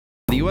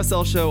The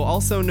USL show,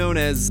 also known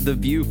as The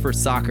View for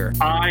Soccer.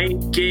 I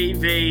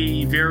gave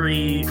a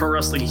very pro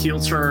wrestling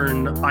heel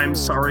turn, I'm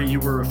sorry you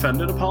were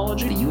offended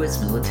apology. The U.S.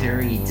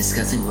 military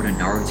discussing what a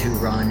Naruto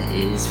run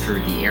is for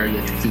the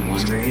Area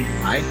 51 raid.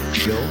 I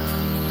feel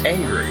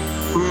angry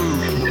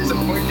and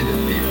disappointed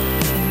in me.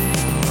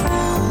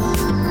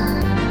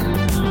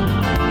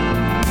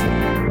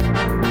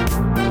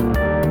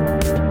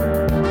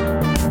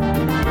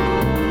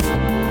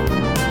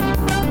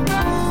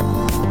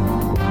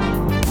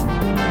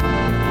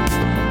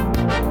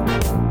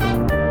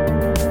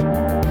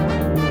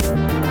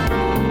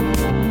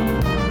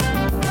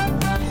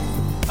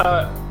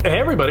 Hey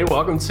everybody,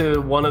 welcome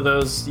to one of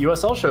those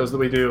USL shows that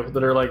we do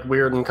that are like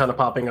weird and kind of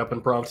popping up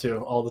impromptu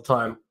all the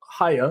time.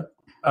 Hiya.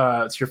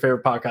 It's your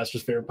favorite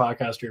podcaster's favorite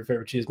podcaster, your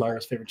favorite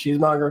cheesemonger's favorite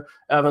cheesemonger.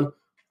 Evan,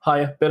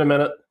 hiya. Been a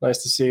minute.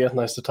 Nice to see you.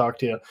 Nice to talk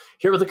to you.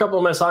 Here with a couple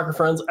of my soccer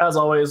friends, as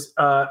always.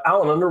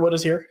 Alan Underwood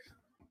is here.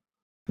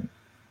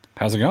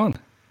 How's it going?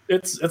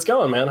 It's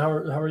going, man. How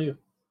are you?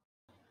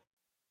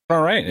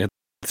 All right.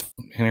 It's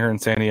here in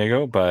San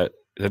Diego, but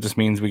that just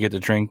means we get to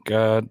drink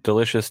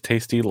delicious,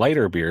 tasty,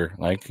 lighter beer,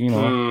 like, a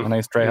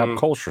nice dry hop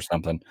Kolsch or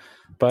something.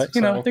 But,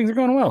 things are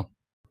going well.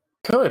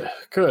 Good.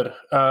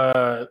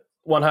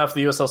 One half of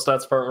the USL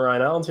Stats partner,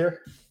 Ryan Allen's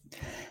here.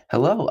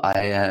 Hello,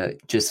 I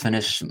just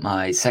finished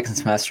my second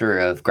semester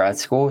of grad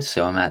school,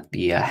 so I'm at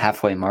the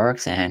halfway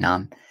marks, and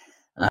I'm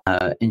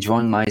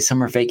enjoying my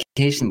summer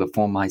vacation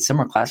before my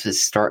summer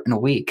classes start in a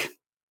week.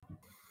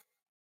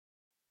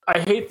 I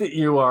hate that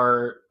you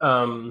are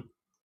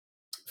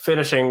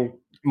finishing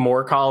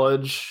more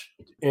college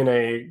in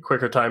a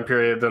quicker time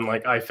period than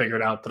like I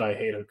figured out that I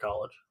hated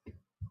college.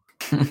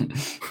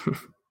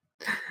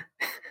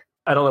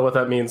 I don't know what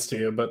that means to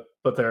you, but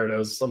there it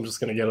is. I'm just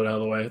going to get it out of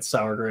the way. It's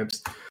sour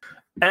grapes.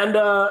 And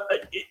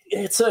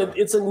it's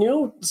a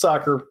new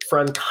soccer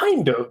friend,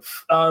 kind of.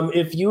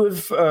 If you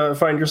have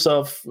find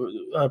yourself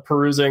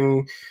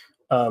perusing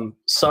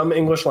some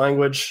English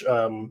language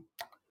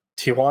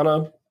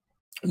Tijuana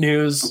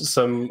news,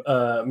 some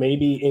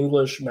maybe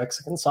English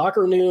Mexican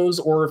soccer news,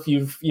 or if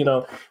you've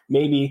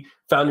maybe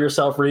found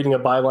yourself reading a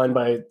byline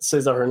by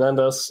Cesar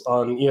Hernandez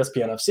on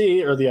ESPN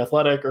FC or The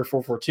Athletic or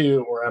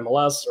 442 or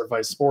MLS or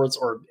Vice Sports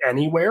or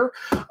anywhere,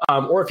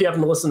 or if you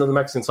happen to listen to the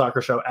Mexican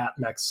Soccer Show at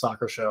Mex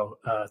Soccer Show,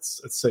 it's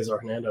Cesar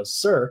Hernandez.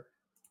 Sir,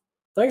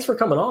 thanks for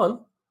coming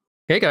on.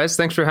 Hey guys,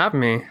 thanks for having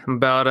me. I'm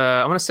about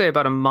I want to say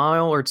about a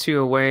mile or two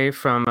away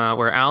from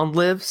where Alan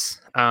lives.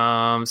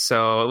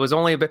 So it was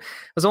only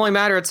a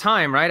matter of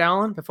time, right,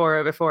 Alan? Before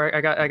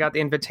I got the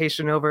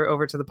invitation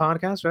over to the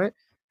podcast, right?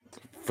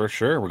 For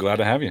sure, we're glad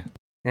to have you.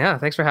 Yeah,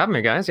 thanks for having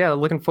me, guys. Yeah,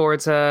 looking forward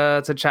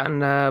to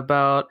chatting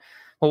about.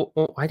 Well,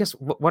 I guess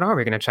what are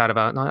we going to chat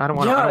about? No, I don't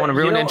want to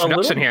ruin the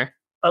introduction here.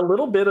 A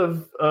little bit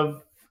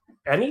of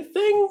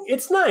anything.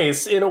 It's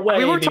nice in a way.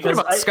 We were talking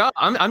about ska.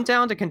 I'm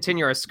down to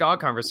continue our ska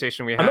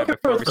conversation we had. I'm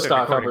before the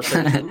ska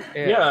conversation.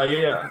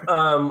 Yeah.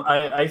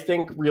 I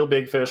think Real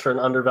Big Fish are an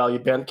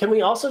undervalued band. Can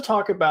we also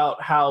talk about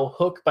how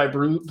Hook by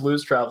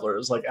Blues Traveler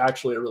is like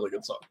actually a really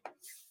good song?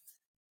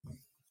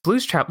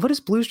 Blues Traveler. What does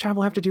Blues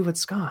Traveler have to do with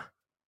ska?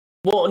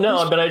 Well,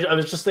 no, but I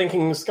was just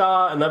thinking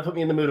ska, and that put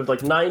me in the mood of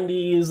like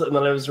 90s, and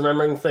then I was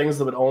remembering things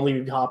that would only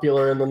be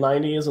popular in the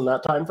 90s in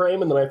that time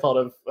frame, and then I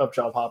thought of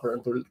John Popper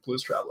and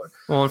Blues Traveler.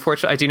 Well,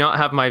 unfortunately, I do not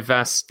have my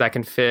vest that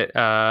can fit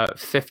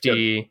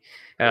 50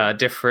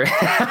 different.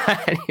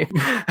 You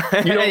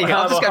don't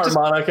have a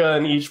harmonica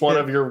in each one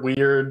of your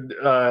weird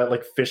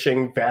like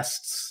fishing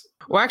vests.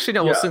 Well, actually,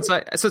 no. Yeah.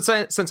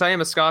 Well, since I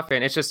am a ska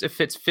fan, it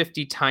fits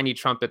 50 tiny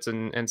trumpets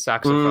and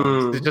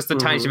saxophones. It's just the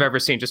tiniest you've ever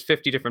seen. Just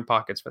 50 different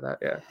pockets for that.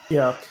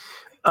 Yeah.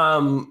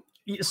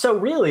 So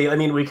really, I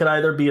mean, we could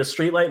either be a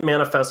Streetlight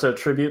Manifesto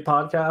tribute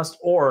podcast,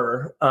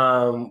 or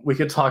we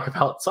could talk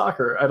about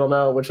soccer. I don't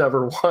know,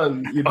 whichever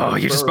one. You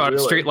just brought a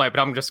Streetlight,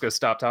 but I'm just gonna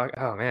stop talking.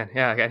 Oh man,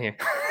 yeah, I got you.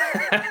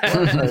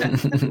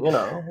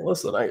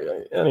 Listen.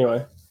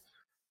 Anyway.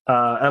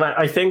 And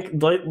I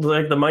think like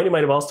the Mighty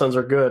Ballstones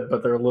are good,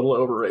 but they're a little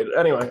overrated.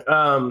 Anyway,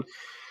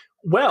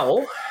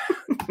 well,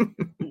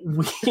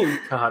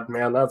 God,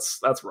 man,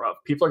 that's rough.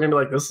 People are gonna be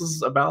like, this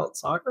is about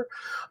soccer.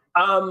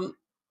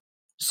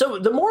 So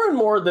the more and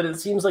more that it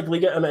seems like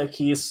Liga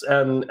MX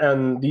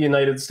and the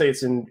United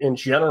States in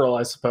general,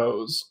 I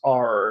suppose,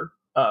 are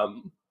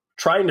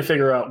trying to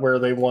figure out where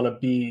they want to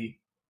be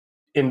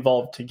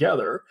involved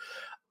together.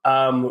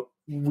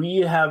 We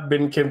have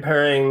been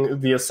comparing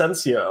the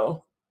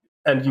Ascenso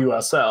and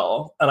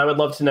USL, and I would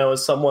love to know,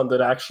 as someone that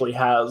actually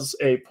has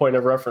a point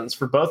of reference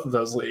for both of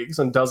those leagues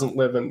and doesn't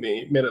live in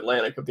the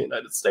mid-Atlantic of the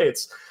United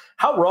States,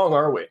 how wrong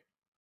are we?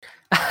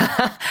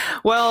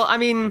 Well, I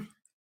mean,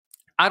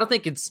 I don't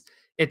think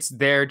it's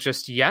there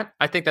just yet.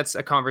 I think that's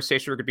a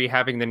conversation we're going to be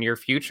having in the near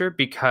future,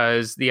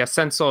 because the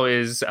Ascenso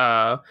is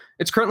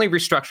it's currently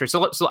restructured.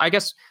 So I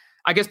guess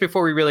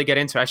before we really get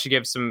into it, I should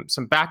give some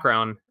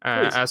background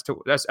as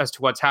to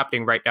what's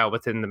happening right now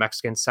within the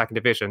Mexican second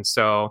division.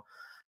 So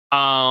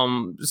I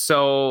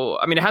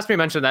mean, it has to be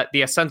mentioned that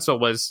the Ascenso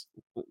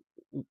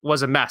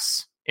was a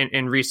mess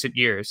in recent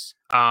years.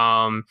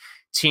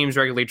 teams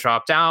regularly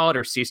dropped out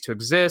or ceased to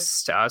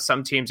exist.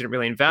 Some teams didn't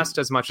really invest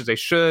as much as they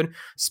should.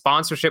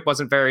 Sponsorship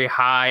wasn't very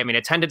high. I mean,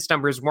 attendance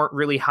numbers weren't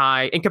really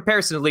high. In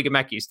comparison to Liga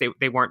MX,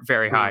 they weren't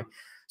very high.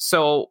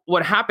 So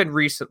what happened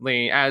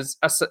recently, as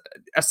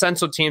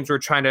essential teams were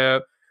trying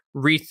to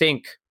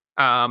rethink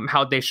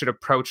how they should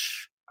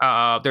approach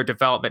their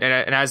development,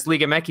 and as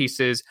Liga MX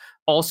is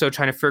also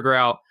trying to figure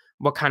out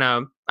what kind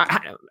of,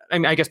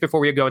 I guess before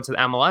we go into the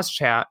MLS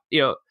chat,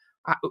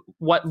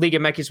 what Liga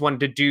MX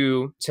wanted to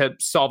do to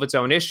solve its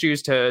own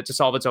issues, to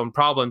solve its own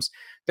problems.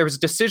 There was a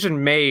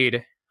decision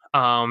made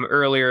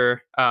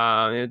earlier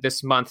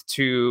this month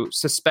to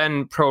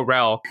suspend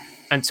ProRel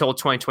until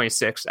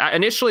 2026.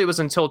 Initially, it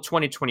was until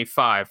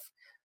 2025,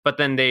 but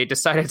then they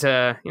decided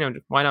to,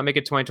 why not make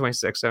it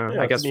 2026? So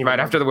I guess right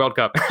after the World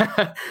Cup.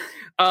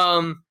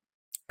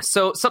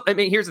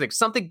 Here's the thing: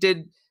 something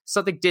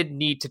did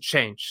need to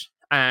change.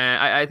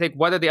 I think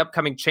whether the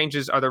upcoming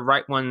changes are the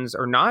right ones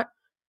or not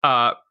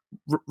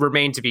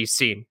remain to be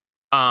seen.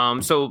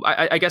 So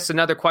I guess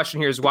another question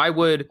here is, why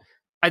would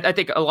I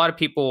think a lot of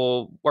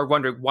people are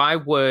wondering, why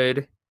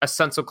would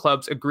Ascenso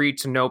clubs agree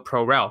to no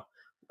ProRel?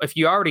 If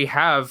you already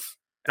have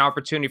an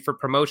opportunity for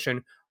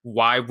promotion,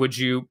 why would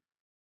you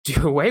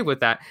do away with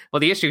that? Well,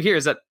 the issue here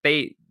is that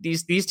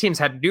these teams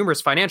had numerous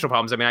financial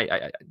problems. I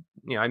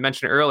mean, I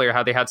mentioned earlier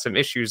how they had some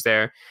issues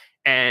there,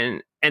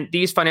 and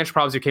these financial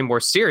problems became more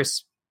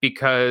serious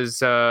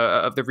because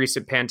of the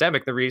recent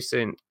pandemic, the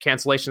recent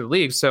cancellation of the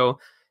league. So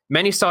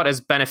many saw it as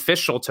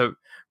beneficial to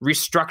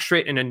restructure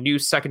it in a new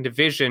second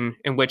division,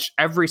 in which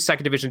every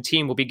second division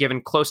team will be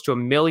given close to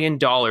 $1 million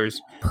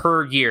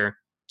per year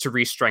to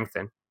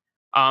re-strengthen.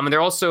 And there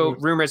are also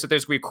rumors that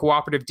there's going to be a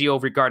cooperative deal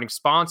regarding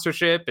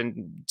sponsorship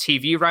and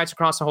TV rights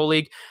across the whole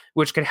league,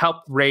 which could help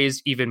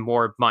raise even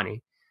more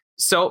money.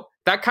 So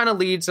that kind of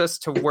leads us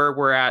to where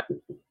we're at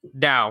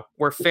now,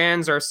 where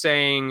fans are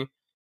saying,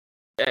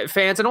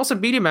 fans and also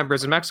media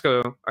members in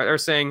Mexico are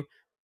saying,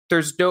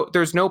 there's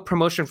no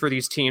promotion for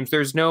these teams.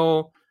 There's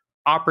no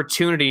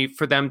opportunity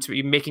for them to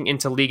be making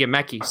into Liga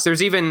MX.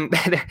 There's even,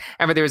 I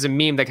remember there was a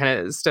meme that kind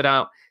of stood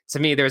out to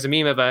me. There was a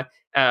meme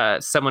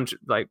of someone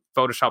like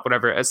Photoshop,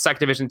 whatever, a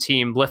second division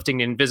team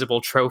lifting an invisible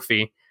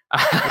trophy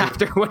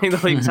after winning the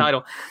league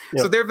title.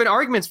 Yep. So there have been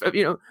arguments,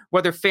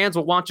 whether fans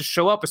will want to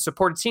show up or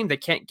support a team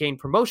that can't gain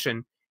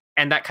promotion.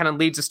 And that kind of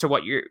leads us to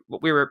what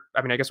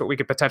we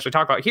could potentially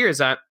talk about here is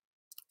that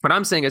what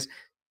I'm saying is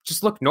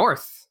just look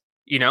north.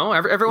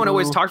 Everyone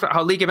always talks about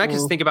how Liga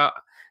MX think about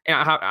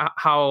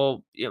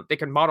how they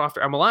can model after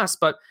MLS,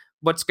 but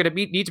what's going to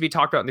need to be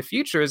talked about in the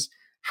future is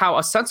how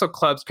Ascenso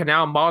clubs can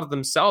now model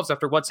themselves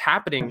after what's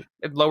happening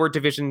at lower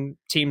division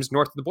teams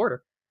north of the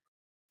border.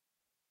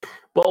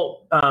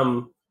 Well,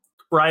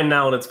 Ryan,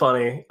 now, and it's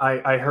funny,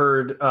 I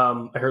heard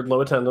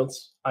low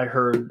attendance. I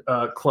heard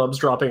clubs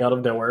dropping out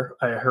of nowhere.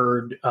 I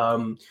heard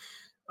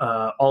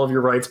all of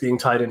your rights being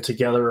tied in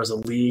together as a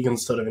league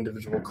instead of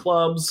individual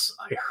clubs.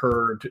 I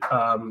heard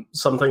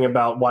something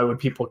about why would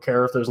people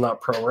care if there's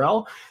not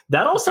ProRel.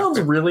 That all sounds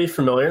really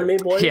familiar to me,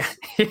 boys. Yeah.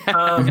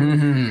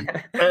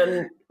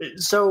 And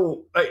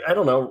so I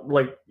don't know,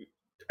 like,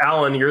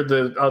 Alan, you're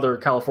the other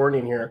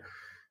Californian here.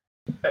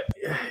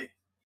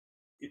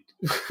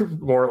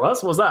 More or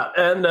less, what was that?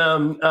 And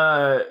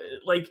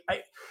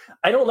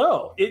I don't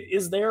know.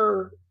 Is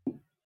there...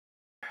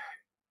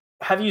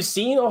 Have you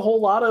seen a whole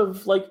lot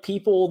of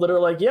people that are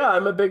like, yeah,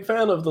 I'm a big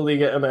fan of the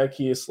Liga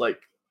MX,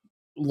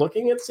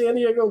 looking at San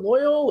Diego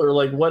Loyal,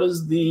 or what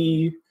is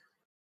the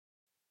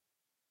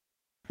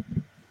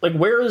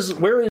where is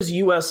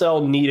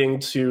USL needing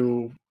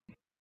to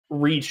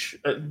reach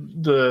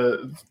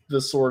the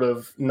sort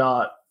of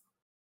not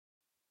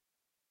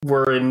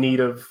we're in need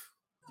of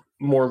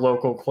more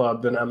local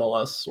club than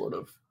MLS sort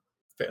of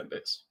fan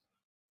base?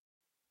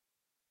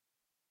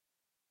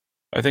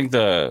 I think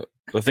the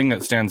thing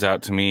that stands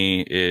out to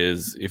me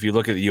is if you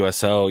look at the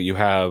USL, you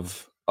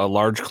have a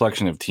large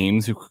collection of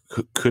teams who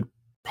could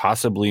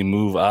possibly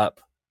move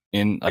up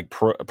in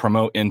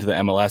promote into the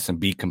MLS and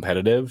be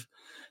competitive.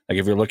 Like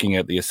if you're looking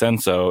at the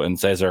Ascenso, and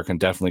Cesar can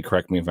definitely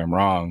correct me if I'm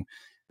wrong,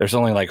 there's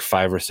only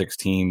 5 or 6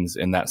 teams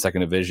in that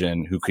second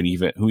division who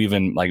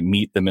even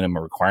meet the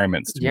minimum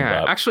requirements to move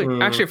up. Actually,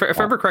 if I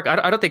remember correct,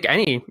 I don't think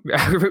any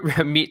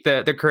meet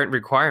the current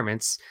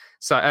requirements.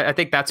 So I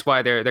think that's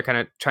why they're kind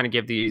of trying to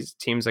give these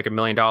teams $1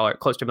 million,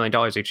 close to $1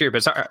 million each year.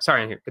 But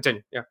sorry,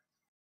 continue. Yeah.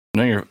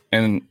 No,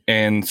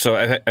 and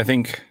so I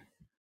think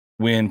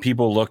when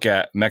people look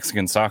at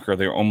Mexican soccer,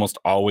 they're almost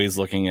always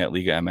looking at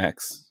Liga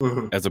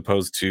MX as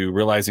opposed to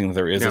realizing that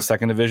there is a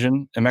second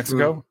division in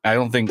Mexico. I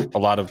don't think a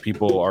lot of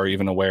people are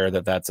even aware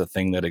that that's a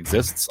thing that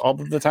exists all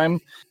of the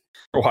time.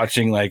 We're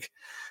watching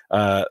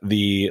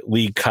the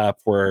League Cup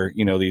where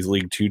these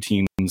League 2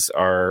 teams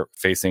are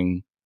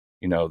facing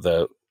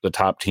the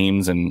top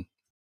teams and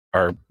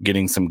are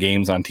getting some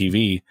games on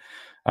TV.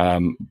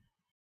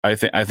 I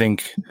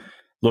think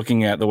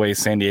looking at the way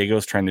San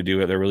Diego's trying to do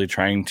it, they're really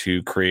trying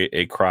to create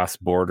a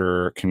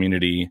cross-border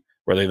community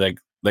where they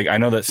I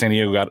know that San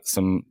Diego got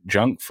some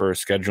junk for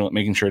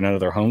making sure none of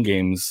their home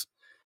games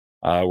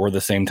were the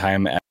same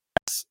time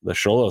the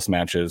Xolos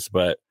matches.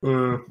 But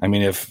I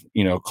mean, if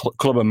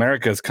Club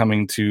America is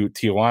coming to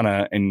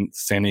Tijuana and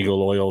San Diego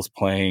Loyal's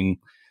playing,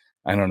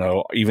 I don't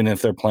know, even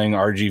if they're playing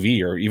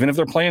RGV or even if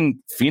they're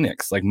playing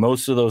Phoenix, like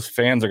most of those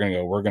fans are going to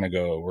go, we're going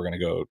to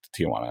go to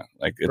Tijuana.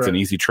 Like it's an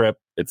easy trip.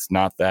 It's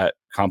not that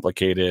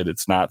complicated.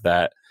 It's not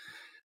that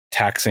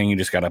taxing. You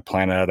just got to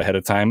plan it out ahead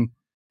of time.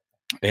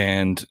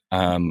 And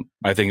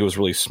I think it was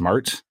really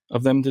smart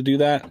of them to do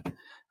that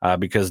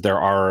because there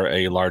are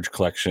a large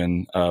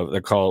collection of, they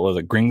call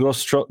it,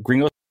 Gringos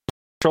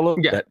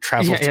that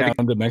travels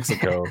down to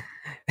Mexico.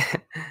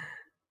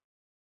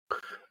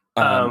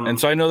 And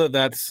so I know that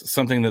that's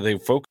something that they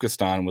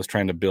focused on, was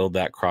trying to build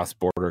that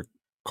cross-border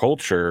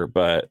culture,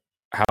 but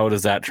how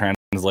does that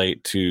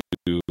translate to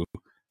the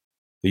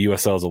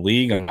USL as a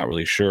league? I'm not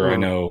really sure. I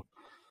know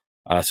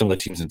some of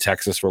the teams in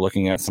Texas were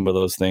looking at some of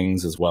those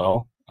things as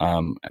well.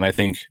 And I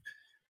think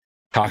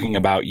talking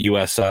about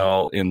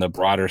USL in the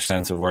broader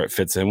sense of where it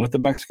fits in with the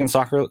Mexican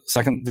soccer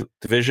second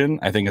division,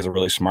 I think is a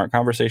really smart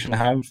conversation to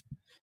have.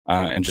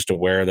 And just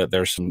aware that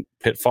there's some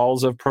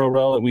pitfalls of pro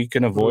rel that we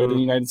can avoid in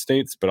the United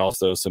States, but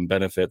also some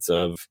benefits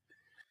of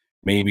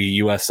maybe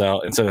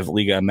USL instead of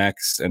Liga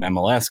MX and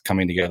MLS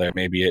coming together.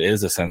 Maybe it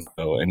is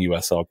Ascenso and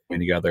USL coming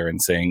together and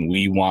saying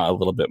we want a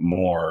little bit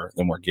more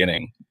than we're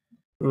getting.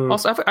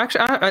 Also,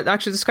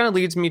 actually, this kind of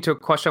leads me to a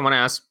question I want to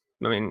ask.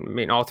 I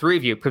mean, all three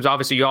of you, because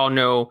obviously you all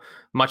know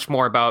much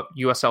more about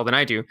USL than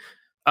I do.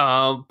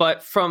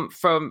 But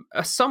from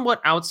a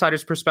somewhat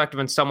outsider's perspective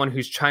and someone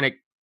who's trying to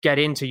get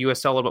into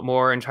USL a little bit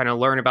more and trying to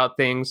learn about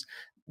things,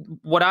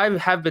 what I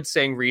have been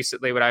saying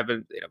recently, what I've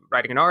been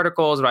writing in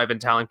articles, what I've been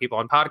telling people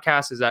on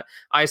podcasts is that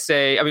I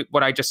say,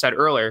 what I just said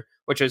earlier,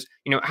 which is,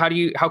 how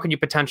can you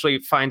potentially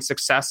find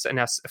success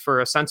for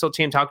a Ascenso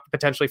team? How can you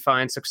potentially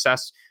find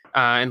success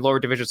in lower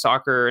division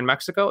soccer in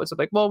Mexico? It's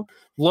like, well,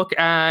 look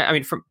at,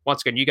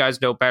 once again, you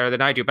guys know better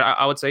than I do, but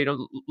I would say,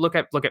 look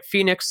at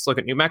Phoenix, look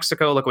at New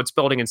Mexico, look what's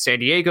building in San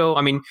Diego.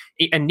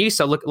 And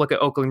NISA, look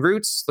at Oakland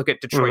Roots, look at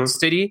Detroit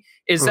City.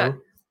 Is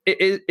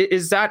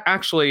that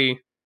actually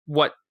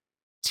what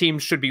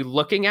teams should be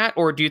looking at,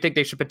 or do you think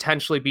they should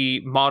potentially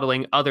be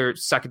modeling other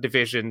second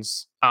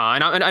divisions?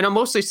 And I'm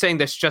mostly saying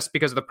this just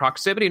because of the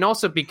proximity, and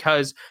also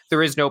because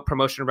there is no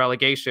promotion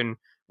relegation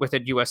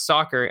within U.S.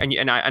 soccer,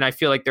 and I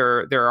feel like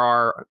there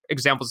are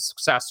examples of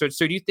success.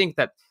 So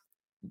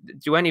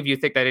do any of you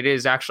think that it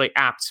is actually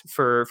apt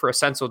for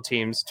Ascenso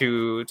teams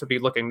to be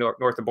looking north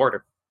of the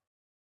border?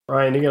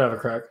 Ryan, you can have a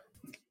crack.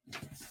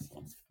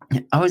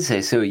 I would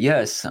say so,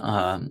 yes.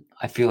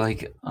 I feel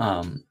like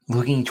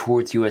looking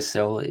towards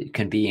USL, it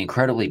can be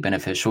incredibly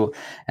beneficial,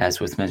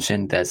 as was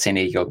mentioned, that San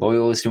Diego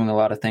Loyal is doing a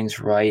lot of things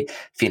right.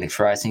 Phoenix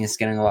Rising is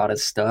getting a lot of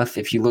stuff.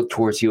 If you look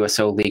towards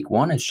USL League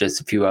One, it's just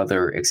a few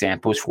other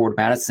examples. Ford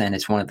Madison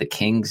is one of the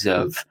kings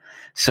of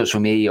social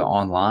media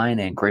online,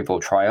 and Greenville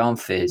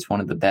Triumph is one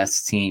of the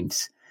best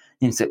teams,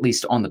 at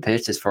least on the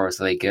pitch as far as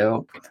they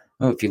go.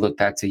 If you look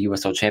back to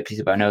USL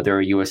Championship, I know there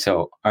are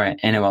USL or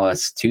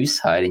NMLS 2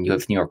 side, and you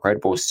have New York Red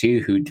Bulls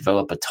too, who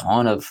develop a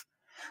ton of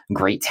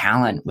great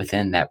talent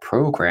within that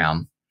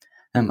program.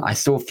 I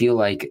still feel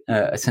like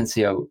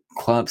Ascenso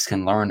clubs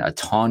can learn a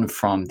ton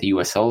from the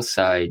USL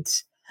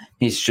sides.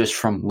 It's just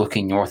from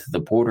looking north of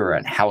the border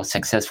and how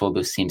successful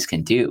those teams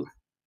can do.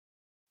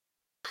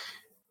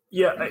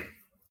 Yeah.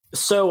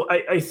 So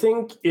I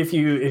think if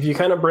you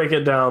kind of break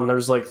it down,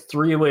 there's like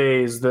three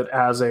ways that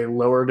as a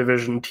lower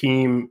division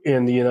team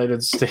in the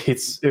United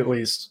States, at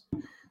least,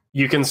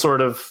 you can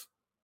sort of,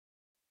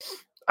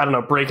 I don't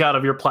know, break out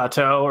of your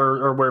plateau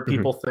or where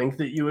people think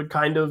that you would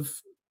kind of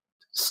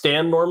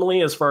stand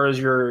normally as far as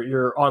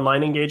your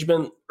online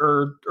engagement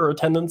or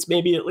attendance,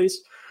 maybe at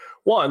least.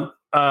 One,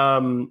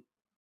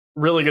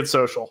 really good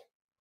social.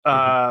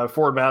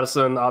 Ford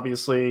Madison,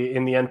 obviously,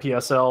 in the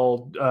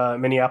NPSL,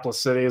 Minneapolis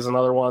City is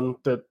another one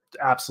that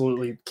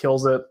absolutely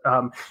kills it.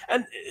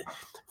 And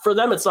for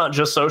them, it's not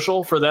just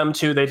social. For them,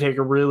 too, they take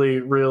a really,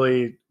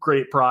 really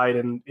great pride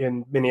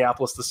in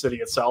Minneapolis, the city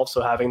itself.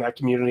 So having that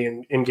community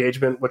and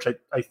engagement, which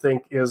I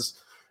think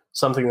is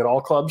something that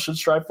all clubs should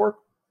strive for.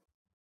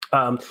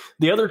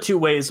 The other two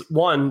ways,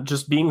 one,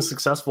 just being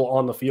successful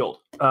on the field.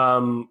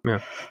 And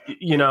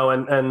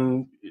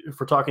if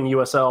we're talking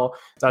USL,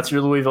 that's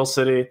your Louisville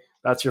City.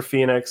 That's your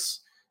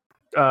Phoenix,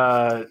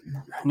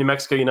 New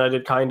Mexico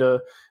United, kind of.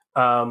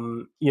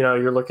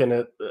 You're looking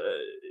at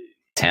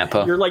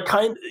Tampa. You're like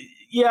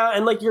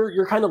and like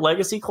your kind of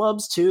legacy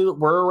clubs too that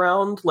were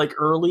around like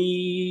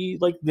early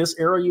like this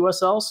era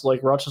USL. So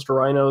like Rochester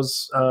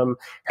Rhinos,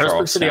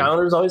 Harrisburg City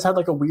Islanders always had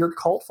like a weird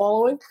cult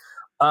following.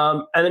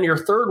 And then your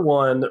third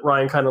one that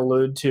Ryan kind of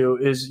alluded to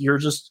is you're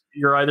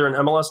either an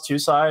MLS 2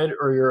 side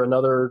or you're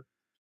another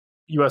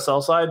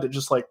USL side that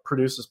just like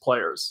produces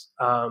players.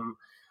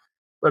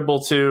 Red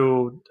Bull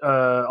 2,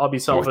 I'll be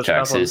selfish,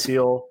 that's on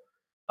Seal.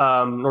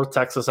 North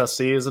Texas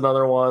SC is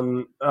another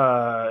one.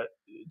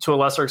 To a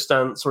lesser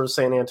extent, sort of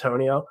San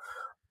Antonio.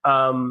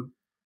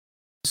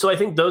 So I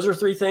think those are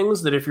three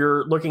things that if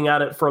you're looking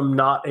at it from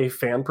not a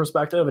fan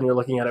perspective and you're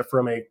looking at it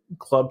from a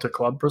club to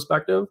club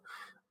perspective,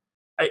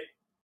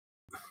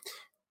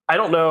 I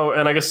don't know,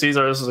 and I guess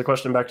Cesar, this is a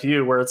question back to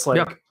you, where it's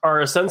like,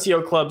 are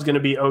Ascenso clubs going to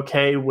be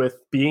okay with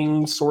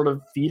being sort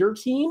of feeder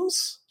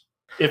teams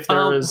if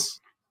there is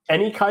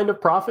any kind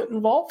of profit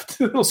involved?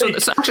 That's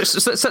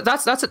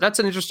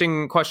an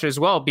interesting question as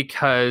well,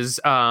 because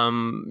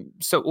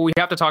so we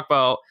have to talk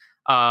about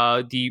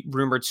the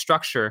rumored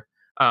structure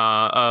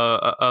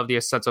of the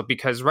Ascenso,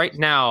 because right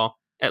now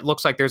it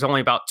looks like there's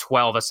only about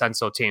 12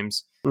 Ascenso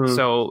teams.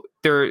 So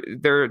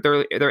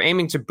they're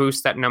aiming to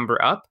boost that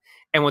number up.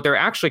 And what they're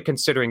actually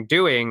considering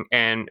doing,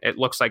 and it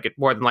looks like it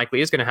more than likely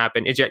is going to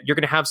happen, is that you're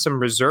going to have some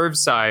reserve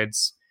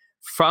sides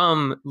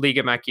from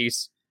Liga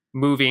MX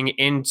moving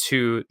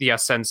into the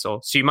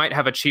Ascenso. So you might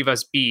have a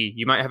Chivas B,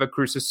 you might have a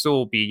Cruz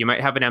Azul B, you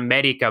might have an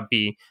America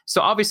B. So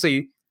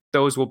obviously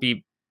those will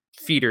be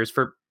feeders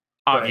for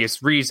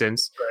obvious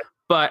reasons. Right.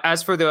 But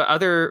as for the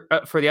other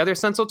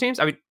Ascenso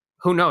teams, I mean,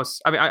 who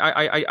knows? I mean,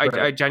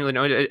 I genuinely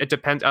know it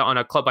depends on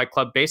a club by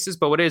club basis.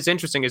 But what is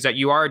interesting is that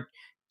you are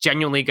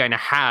genuinely going to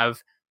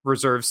have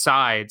reserve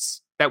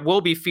sides that will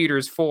be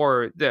feeders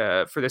for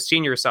the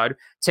senior side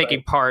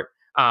taking part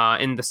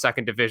in the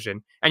second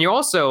division. And you're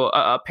also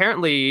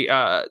apparently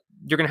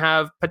you're going to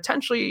have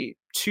potentially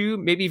 2,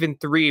 maybe even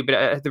 3,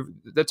 but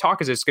the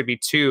talk is it's going to be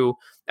 2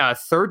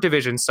 third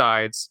division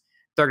sides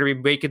that are going to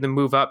be making the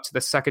move up to the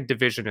second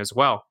division as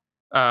well,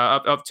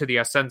 up to the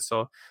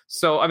Ascenso.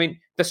 So I mean,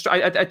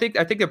 I think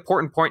the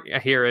important point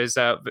here is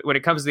when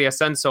it comes to the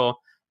Ascenso,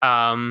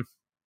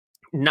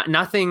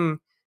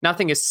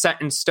 nothing is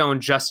set in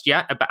stone just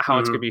yet about how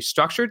it's going to be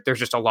structured. There's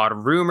just a lot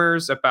of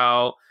rumors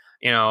about,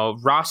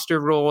 roster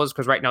rules,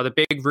 because right now the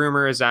big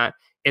rumor is that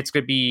it's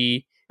going to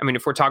be, I mean,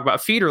 if we're talking about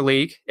a feeder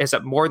league, is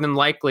that more than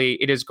likely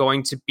it is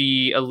going to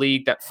be a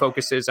league that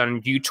focuses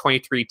on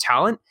U23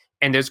 talent,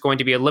 and there's going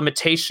to be a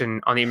limitation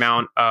on the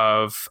amount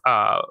of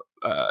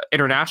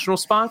international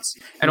spots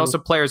and also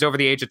players over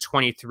the age of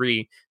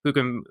 23 who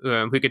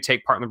could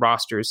take part in the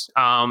rosters.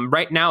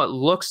 Right now, it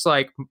looks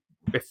like,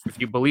 if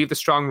you believe the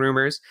strong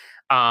rumors,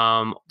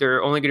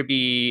 they're only going to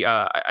be,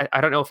 I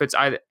don't know if it's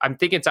either, I'm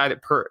thinking it's either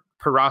per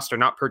roster,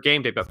 not per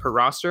game day, but per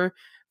roster.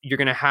 You're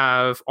going to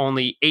have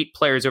only 8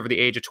 players over the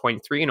age of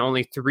 23, and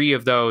only 3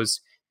 of those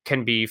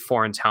can be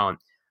foreign talent.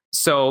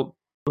 So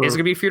is it going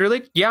to be a feeder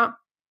league? Yeah.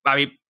 I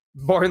mean,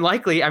 more than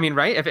likely, I mean,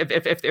 right?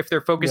 If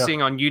they're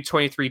focusing on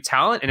U23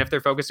 talent, and if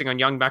they're focusing on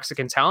young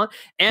Mexican talent,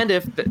 and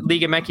if the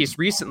Liga MX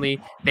recently,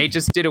 they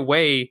just did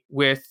away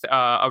with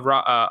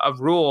a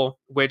rule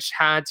which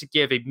had to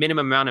give a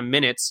minimum amount of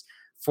minutes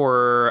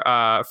for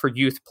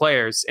youth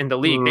players in the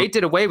league. They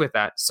did away with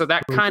that. So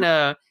that kind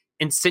of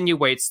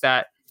insinuates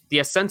that the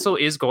Ascenso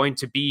is going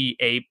to be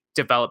a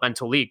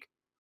developmental league.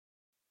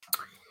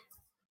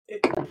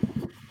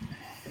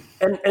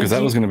 Because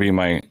that was going to be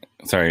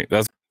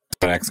that's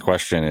the next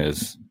question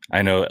is,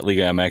 I know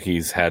Liga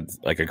MX had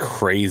like a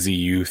crazy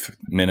youth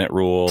minute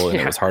rule,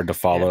 and it was hard to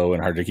follow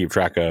and hard to keep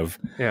track of.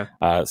 Yeah.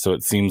 So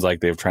it seems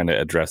like they're trying to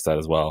address that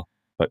as well.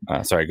 But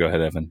sorry, go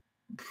ahead, Evan.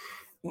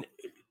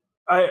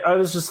 I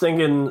was just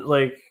thinking,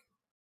 like,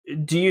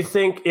 do you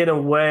think in a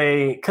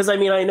way, because I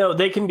mean, I know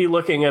they can be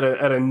looking at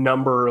a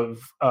number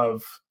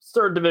of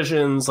third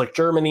divisions like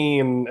Germany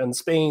and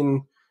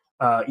Spain,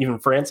 even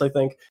France, I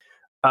think,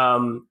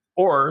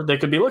 or they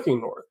could be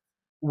looking north,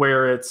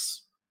 where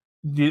it's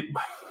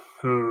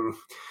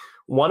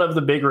one of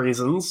the big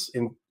reasons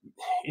in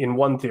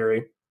one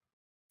theory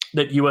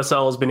that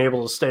USL has been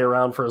able to stay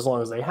around for as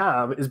long as they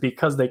have is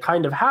because they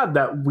kind of had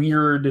that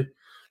weird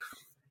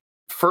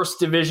first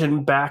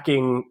division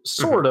backing,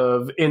 sort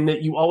of, in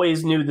that you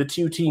always knew the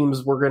 2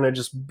 teams were going to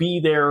just be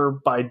there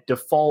by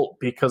default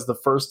because the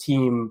first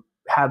team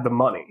had the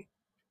money,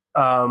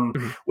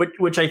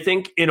 which I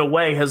think in a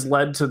way has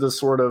led to the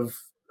sort of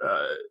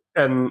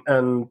and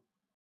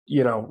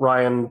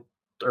Ryan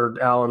or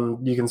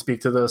Alan, you can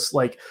speak to this,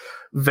 like,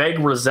 vague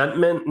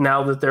resentment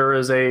now that there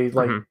is a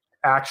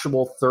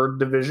actual third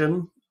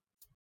division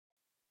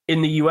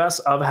in the US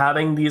of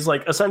having these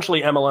like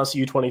essentially MLS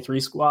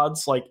U23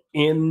 squads like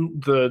in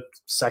the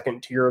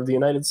second tier of the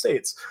United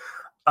States.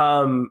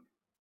 I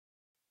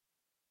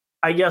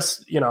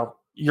guess,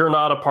 you're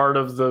not a part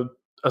of the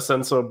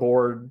Ascenso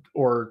board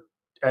or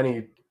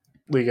any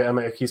Liga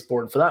MX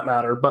board for that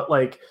matter, but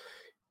like,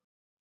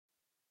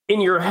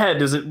 in your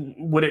head,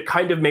 would it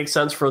kind of make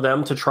sense for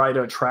them to try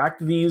to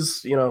attract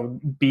these,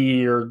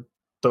 B or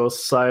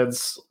those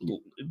sides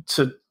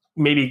to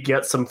maybe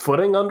get some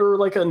footing under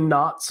like a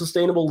not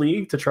sustainable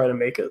league to try to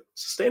make it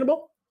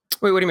sustainable?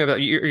 Wait, what do you mean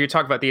about you're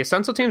talking about the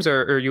Ascenso teams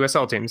or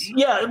USL teams?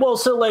 Yeah, well,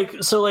 so like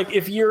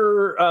if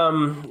you're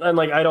and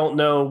like I don't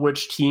know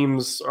which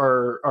teams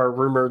are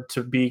rumored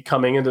to be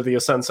coming into the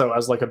Ascenso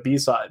as like a B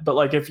side, but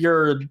like if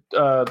you're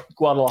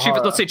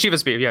Guadalajara, let's say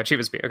Chivas B, yeah,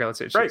 Chivas B. Okay, let's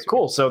say Chivas right, B.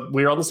 Cool. So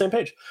we're on the same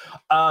page.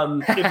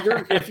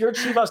 If you're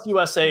Chivas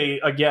USA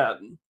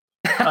again,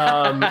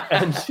 and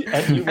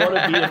you want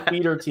to be a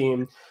feeder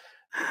team,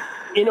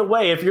 in a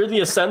way, if you're the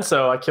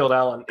Ascenso, I killed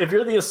Alan. If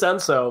you're the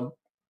Ascenso,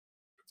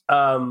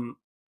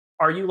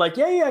 are you like,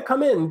 yeah,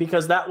 come in?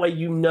 Because that way,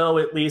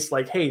 at least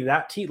like, hey,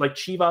 that team, like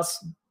Chivas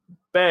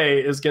Bay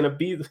is going to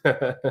be.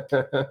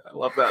 I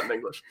love that in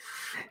English.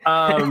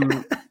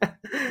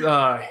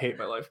 I hate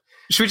my life.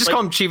 Should we just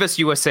call him Chivas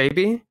USA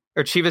B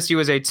or Chivas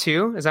USA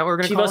 2? Is that what we're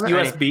going to call him?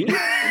 Chivas USB,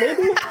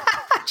 maybe.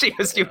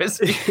 Chivas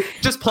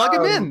USB. Just plug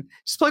him in.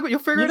 Just plug it. You'll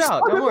figure it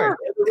out. Don't worry.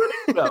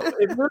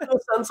 If you're in the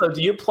sense of,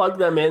 do you plug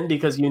them in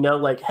because you know,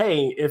 like,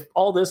 hey, if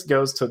all this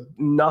goes to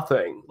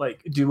nothing,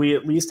 like, do we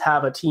at least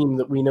have a team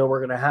that we know we're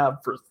going to have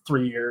for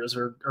 3 years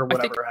or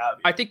whatever have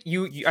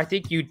you? I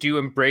think you do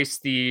embrace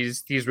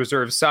these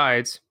reserve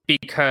sides,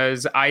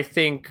 because I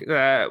think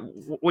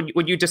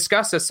when you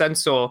discuss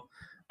Ascenso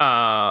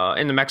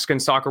in the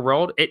Mexican soccer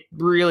world, it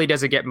really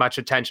doesn't get much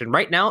attention.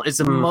 Right now is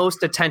the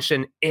most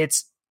attention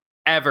it's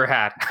ever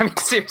had. I mean,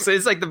 seriously,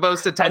 it's like the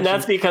most attention, and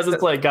that's because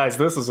it's like, guys,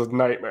 this is a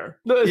nightmare.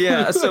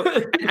 Yeah. So,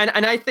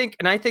 and I think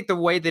the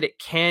way that it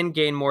can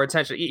gain more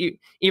attention,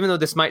 even though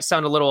this might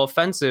sound a little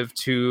offensive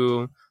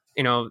to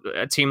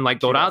a team like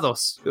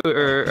Dorados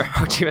or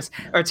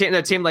a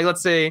team like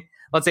let's say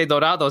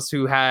Dorados,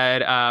 who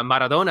had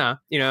Maradona,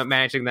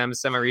 managing them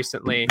semi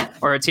recently,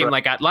 or a team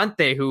like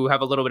Atlante, who have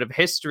a little bit of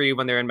history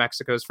when they're in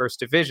Mexico's first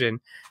division.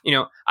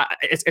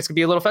 It's gonna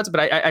be a little offensive,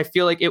 but I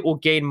feel like it will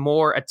gain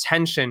more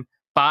attention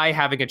by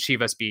having a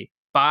Chivas B,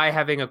 by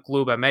having a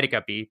Club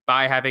America B,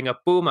 by having a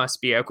Pumas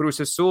B, a Cruz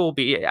Azul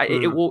B.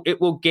 It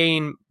will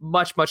gain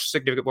much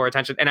significant more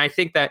attention. And I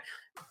think that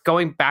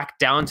going back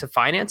down to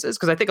finances,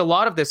 because I think a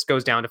lot of this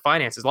goes down to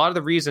finances. A lot of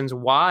the reasons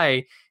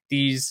why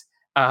these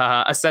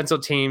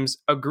Ascenso teams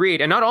agreed,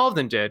 and not all of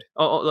them did,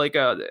 like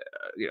a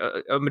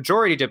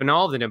majority did, but not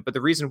all of them did. But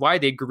the reason why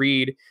they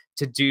agreed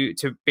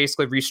to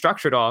basically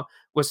restructure it all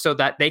was so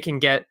that they can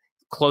get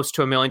close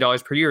to $1 million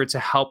per year to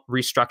help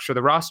restructure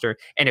the roster.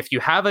 And if you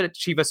have a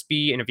Chivas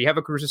B and if you have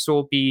a Cruz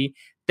Azul B,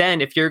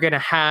 then if you're going to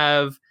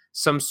have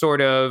some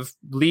sort of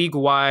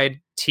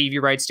league-wide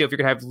TV rights deal, if you're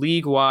going to have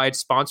league-wide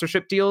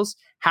sponsorship deals,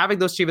 having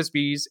those Chivas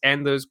Bs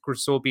and those Cruz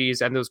Azul Bs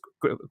and those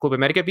Club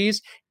America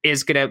Bs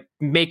is going to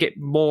make it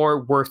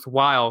more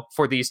worthwhile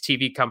for these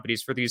TV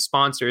companies, for these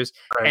sponsors.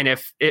 Right. And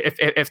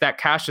if that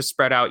cash is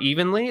spread out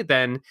evenly,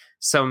 then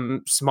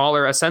some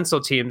smaller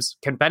Ascenso teams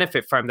can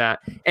benefit from that.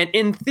 And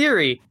in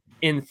theory,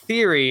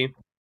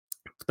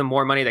 the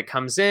more money that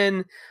comes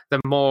in,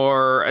 the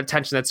more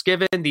attention that's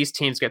given, these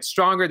teams get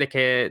stronger. They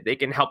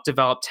can help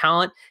develop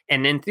talent.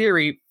 And in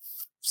theory,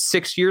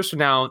 6 years from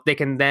now, they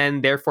can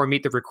then therefore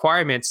meet the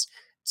requirements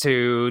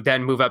to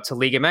then move up to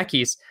Liga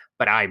MX.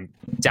 But I'm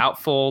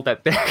doubtful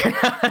that they're going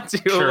to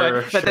do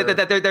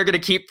that they're going to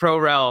keep Pro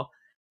Rel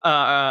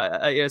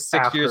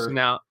 6 years from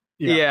now.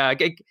 Yeah,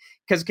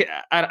 because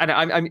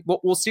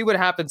we'll see what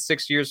happens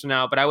 6 years from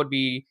now. But I would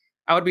be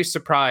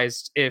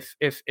surprised if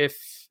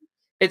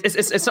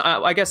it's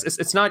not, I guess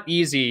it's not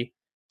easy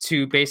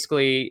to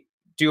basically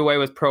do away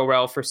with Pro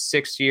Rel for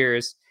 6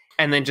 years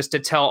and then just to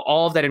tell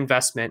all of that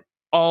investment,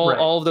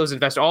 all of those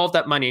investors, all of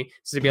that money,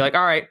 so to be like,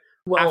 all right,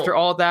 after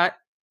all of that,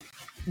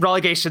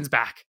 relegation's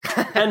back.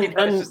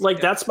 and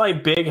like that's my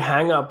big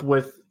hang up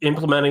with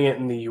implementing it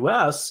in the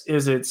US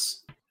is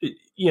it's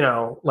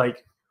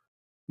like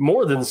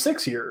more than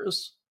 6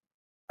 years.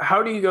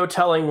 How do you go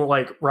telling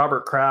like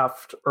Robert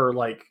Kraft or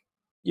like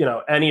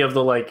any of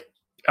the like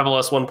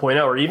MLS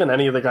 1.0 or even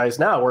any of the guys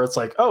now where it's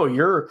like, oh,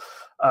 your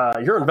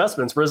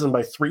investment's risen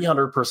by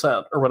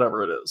 300% or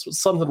whatever it is.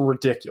 It's something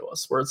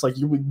ridiculous where it's like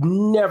you would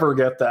never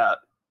get that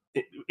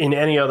in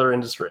any other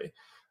industry.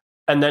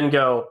 And then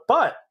go,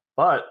 but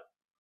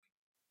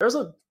there's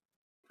a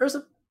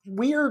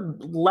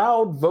weird,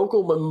 loud,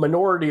 vocal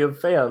minority of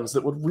fans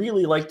that would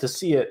really like to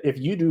see it. If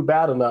you do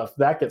bad enough,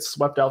 that gets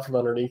swept out from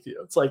underneath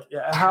you. It's like,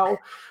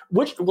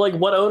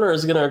 what owner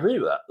is going to agree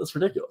to that? That's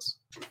ridiculous.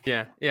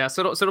 Yeah.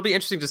 So it'll be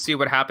interesting to see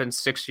what happens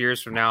 6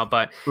 years from now.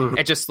 But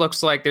it just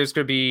looks like there's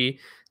going to be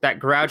that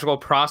gradual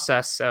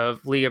process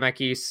of Liga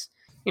MX,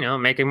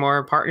 making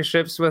more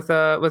partnerships with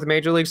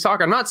Major League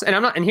Soccer.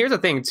 And here's the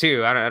thing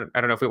too. I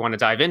don't know if we want to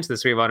dive into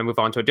this. We want to move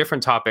on to a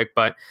different topic,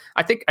 but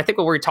I think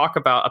when we talk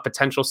about a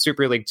potential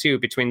Super League 2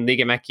 between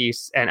Liga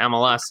MX and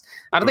MLS,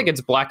 I don't think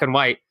it's black and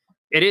white.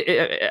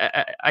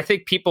 I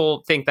think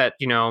people think that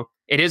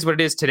it is what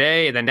it is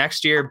today, and then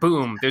next year,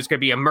 boom, there's going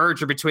to be a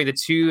merger between the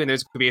two, and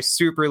there's going to be a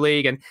Super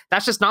League, and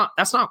that's not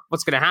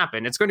what's going to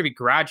happen. It's going to be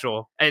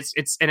gradual. And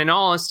in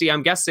all honesty,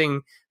 I'm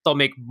guessing they'll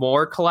make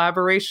more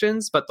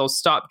collaborations, but they'll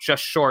stop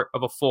just short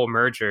of a full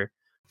merger.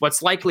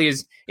 What's likely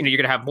is you're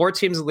going to have more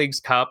teams in the Leagues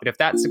Cup, and if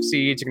that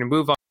succeeds, you're going to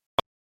move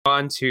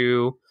on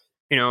to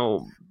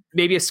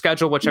maybe a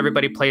schedule which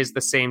everybody plays at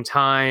the same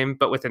time,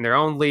 but within their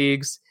own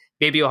leagues.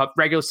 Maybe you'll have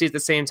regular season at the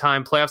same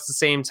time, playoffs at the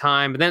same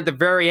time, and then at the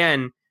very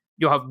end,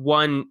 you'll have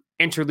one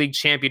interleague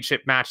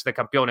championship match, the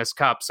Campeones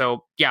Cup.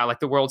 So yeah, like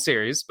the World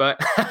Series, but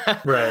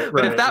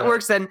but if that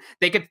works, then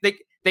they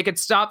could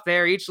stop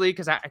there. Each league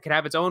could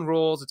have its own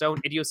rules, its own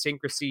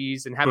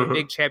idiosyncrasies, and have a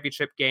big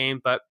championship game.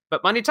 But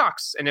money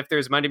talks, and if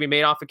there's money to be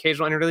made off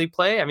occasional interleague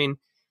play, I mean,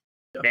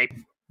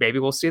 maybe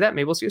we'll see that.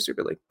 Maybe we'll see a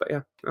Super League. But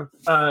yeah.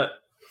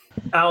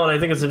 Alan, I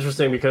think it's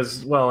interesting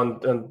because,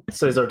 and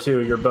Cesar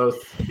too, you're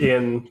both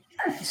in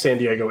San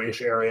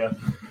Diego-ish area.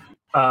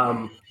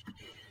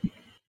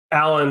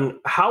 Alan,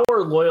 how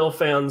are Loyal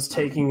fans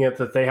taking it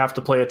that they have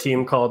to play a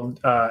team called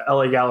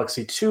LA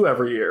Galaxy 2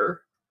 every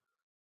year?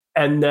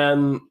 And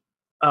then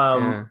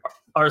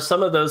are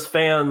some of those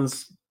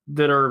fans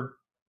that are,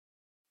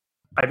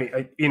 I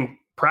mean, in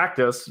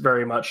practice,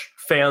 very much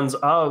fans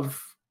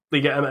of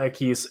Liga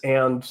MX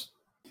and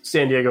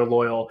San Diego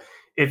Loyal?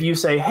 If you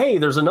say, hey,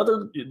 there's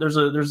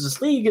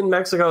this league in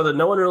Mexico that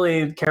no one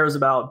really cares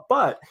about,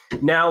 but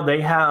now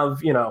they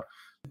have,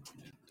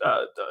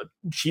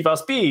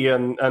 Chivas B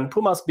and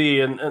Pumas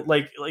B and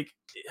like,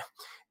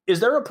 is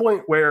there a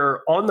point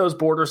where on those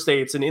border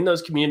states and in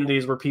those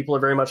communities where people are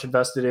very much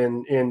invested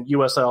in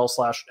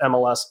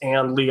USL/MLS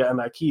and Liga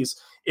MX,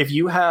 if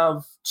you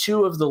have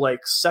two of the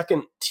like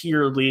second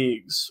tier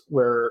leagues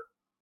where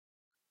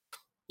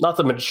not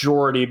the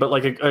majority, but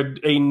like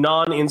a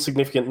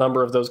non-insignificant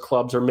number of those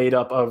clubs are made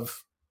up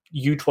of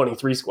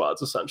U23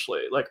 squads,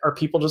 essentially, like, are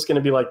people just going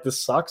to be like,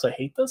 this sucks, I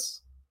hate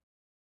this?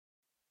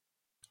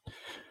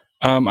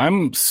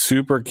 I'm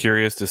super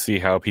curious to see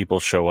how people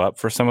show up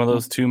for some of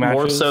those two matches.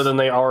 More so than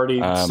they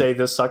already say,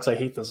 this sucks, I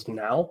hate this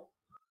now?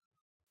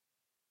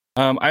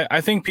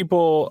 I think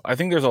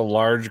there's a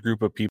large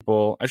group of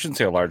people. I shouldn't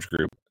say a large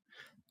group.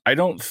 I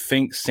don't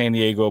think San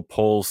Diego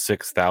pulls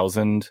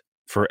 6,000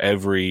 for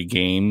every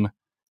game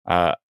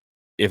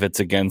if it's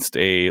against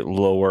a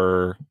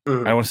lower, I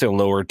don't want to say a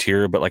lower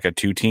tier, but like a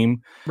 2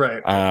 team.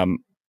 Right.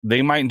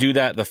 They might do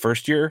that the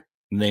first year.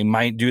 They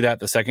might do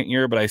that the second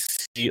year, but I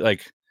see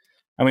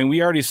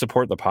we already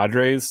support the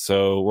Padres,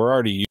 so we're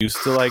already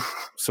used to like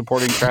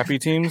supporting crappy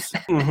teams. So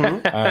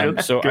good.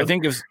 I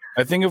think if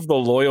the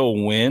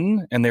Loyal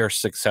win and they're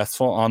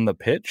successful on the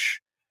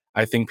pitch,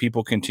 I think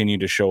people continue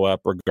to show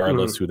up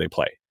regardless who they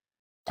play.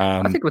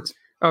 I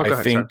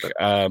think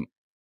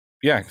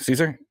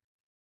Cesar.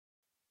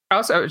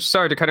 Also,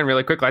 sorry to cut in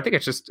really quickly. I think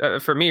it's just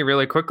for me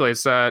really quickly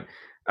is that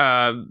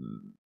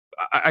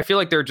I feel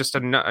like there are just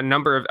a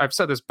number of, I've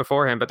said this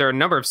beforehand, but there are a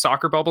number of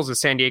soccer bubbles in the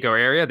San Diego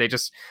area.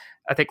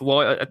 I think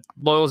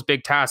Loyal's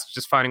big task is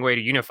just finding a way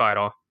to unify it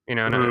all. And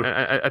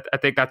I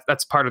think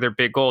that's part of their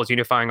big goal, is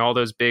unifying all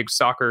those big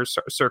soccer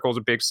circles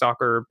or big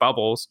soccer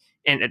bubbles,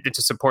 and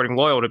to supporting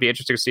Loyal. To be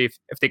interesting to see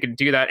if they can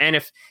do that, and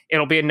if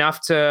it'll be enough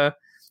to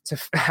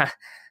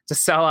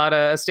sell out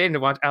a stadium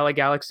to watch LA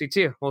Galaxy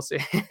too. We'll see.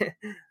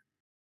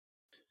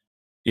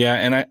 Yeah,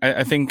 and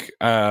I think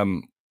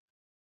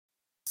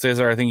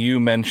Cesar, I think you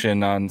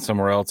mentioned on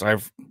somewhere else, I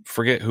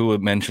forget who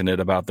mentioned it,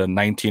 about the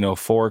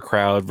 1904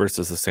 crowd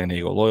versus the San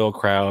Diego Loyal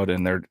crowd,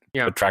 and they're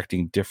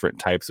attracting different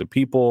types of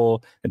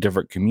people in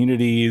different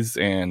communities,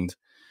 and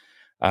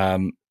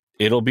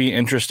it'll be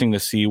interesting to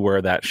see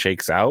where that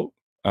shakes out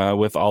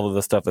with all of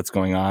the stuff that's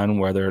going on,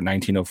 whether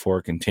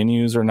 1904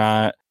 continues or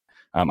not.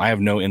 I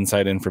have no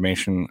inside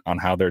information on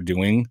how they're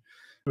doing,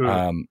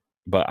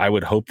 but I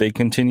would hope they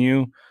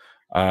continue.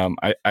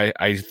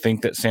 I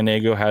think that San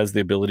Diego has the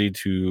ability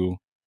to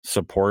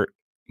support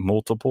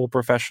multiple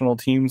professional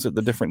teams at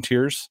the different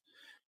tiers,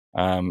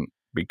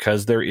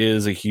 because there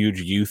is a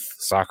huge youth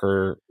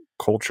soccer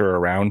culture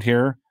around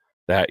here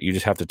that you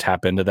just have to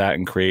tap into that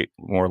and create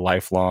more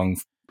lifelong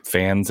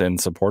fans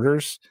and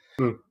supporters.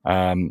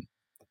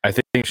 I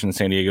think in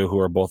San Diego, who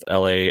are both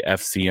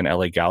LAFC and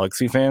LA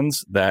Galaxy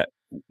fans, that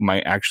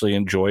might actually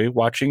enjoy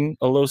watching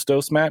a Los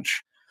Dos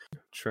match.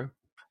 True.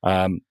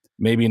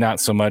 Maybe not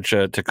so much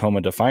a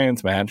Tacoma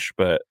Defiance match,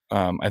 but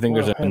I think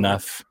there's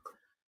enough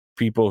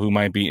people who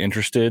might be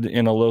interested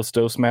in a Los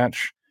Dos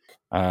match.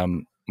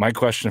 My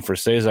question for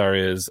Cesar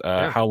is,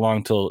 how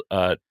long till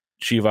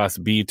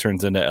Chivas B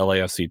turns into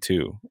LAFC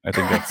 2? I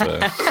think that's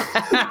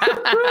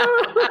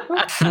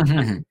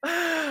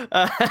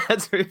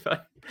that's pretty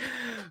fun.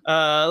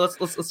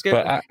 Let's get.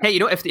 But hey,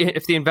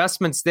 if the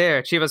investment's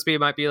there, Chivas B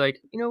might be like,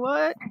 you know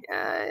what?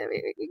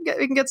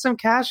 We can get some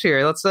cash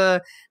here. Let's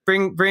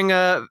bring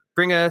a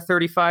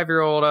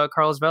 35-year-old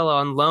Carlos Vela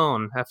on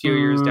loan a few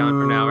years down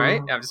from now,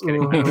 right? I'm just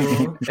kidding.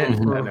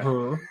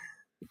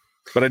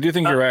 But I do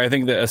think you're right. I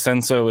think that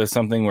Ascenso is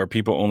something where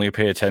people only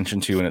pay attention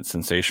to and it's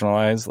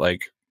sensationalized.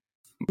 Like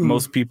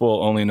most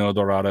people only know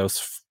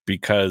Dorados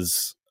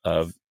because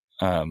of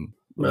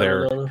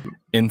their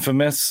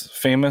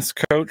famous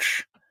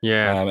coach.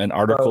 Yeah. And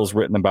articles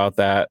written about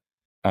that.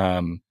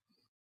 I'm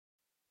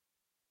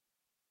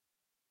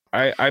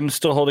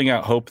still holding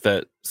out hope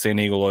that San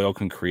Diego Loyal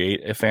can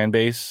create a fan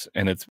base,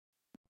 and it's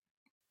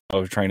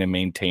of trying to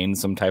maintain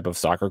some type of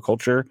soccer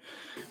culture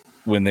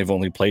when they've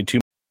only played 2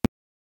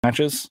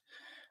 matches.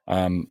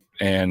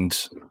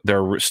 And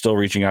they're still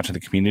reaching out to the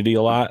community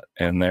a lot,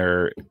 and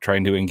they're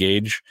trying to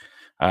engage.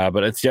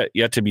 But it's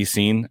yet to be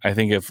seen. I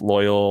think if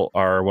Loyal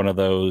are one of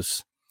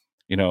those,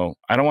 I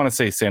don't want to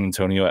say San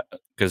Antonio,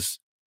 because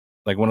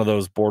like one of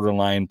those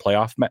borderline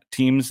playoff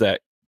teams that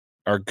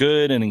are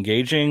good and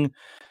engaging,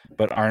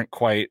 but aren't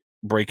quite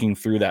breaking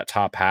through that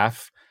top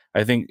half.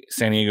 I think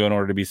San Diego, in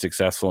order to be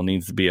successful,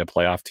 needs to be a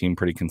playoff team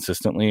pretty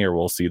consistently, or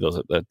we'll see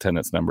the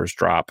attendance numbers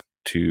drop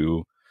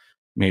to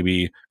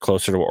maybe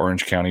closer to what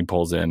Orange County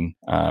pulls in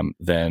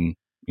than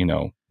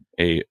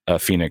a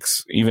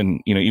Phoenix. Even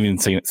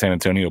San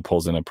Antonio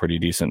pulls in a pretty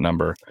decent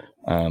number.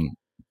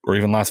 or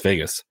even Las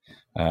Vegas.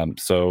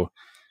 So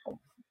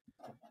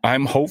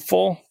I'm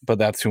hopeful, but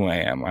that's who I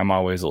am. I'm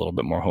always a little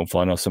bit more hopeful.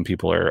 I know some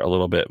people are a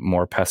little bit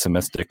more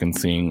pessimistic in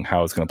seeing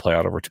how it's going to play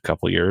out over a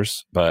couple of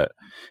years, but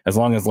as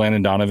long as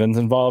Landon Donovan's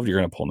involved, you're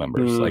going to pull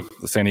numbers. Like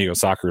the San Diego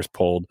Sockers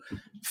pulled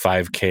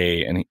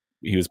 5K, and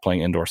he was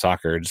playing indoor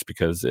soccer just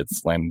because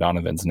it's Landon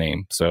Donovan's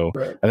name. So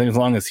I think as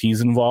long as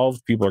he's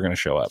involved, people are going to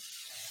show up.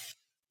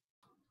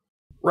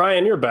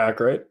 Ryan, you're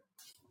back, right?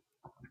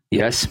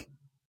 Yes.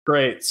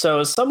 Great. So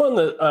as someone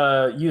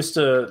that used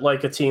to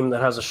like a team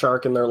that has a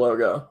shark in their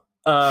logo,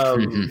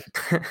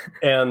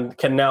 and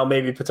can now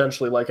maybe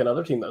potentially like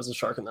another team that has a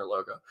shark in their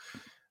logo.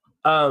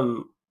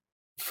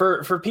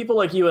 For people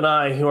like you and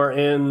I who are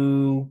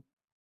in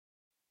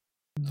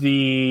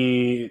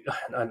the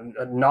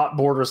not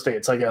border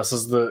states, I guess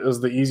is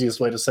the easiest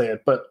way to say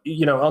it, but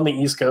on the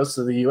East Coast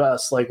of the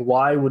US, like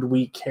why would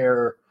we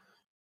care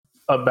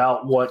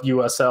about what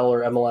USL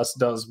or MLS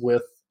does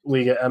with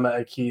Liga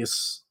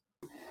MX?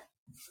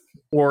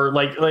 Or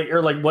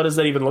what does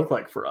that even look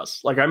like for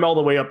us? Like I'm all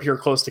the way up here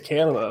close to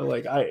Canada.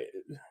 Like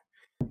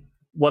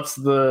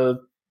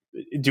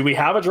do we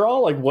have a draw?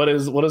 Like what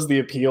is the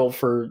appeal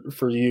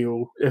for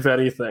you, if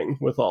anything,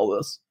 with all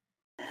this?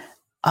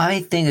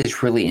 I think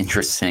it's really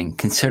interesting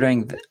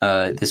considering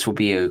this will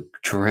be a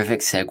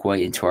terrific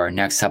segue into our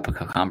next topic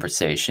of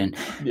conversation.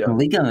 Yeah.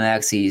 Liga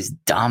MX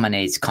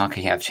dominates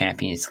CONCACAF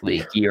Champions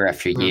League year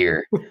after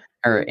year.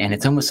 And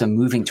it's almost a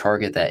moving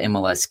target that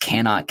MLS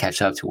cannot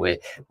catch up to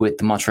it with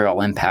the Montreal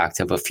Impact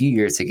of a few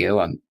years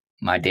ago.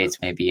 My dates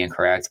may be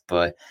incorrect,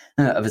 but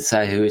of a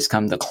side who has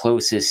come the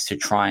closest to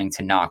trying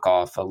to knock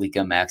off a Liga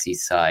MX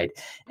side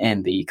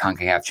in the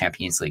CONCACAF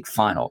Champions League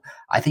final.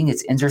 I think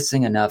it's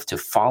interesting enough to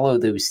follow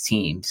those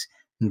teams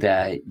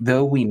that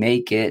though we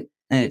may get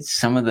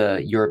some of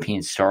the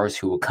European stars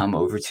who will come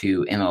over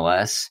to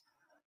MLS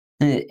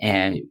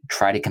and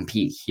try to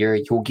compete here,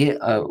 you'll get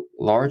a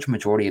large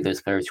majority of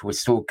those players who will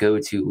still go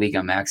to Liga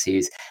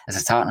MX.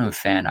 As a Tottenham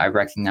fan, I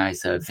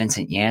recognize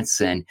Vincent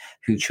Janssen,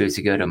 who chose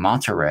to go to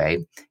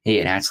Monterrey.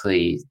 He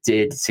actually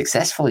did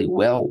successfully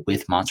well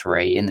with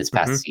Monterrey in this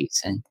past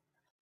season.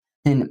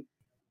 And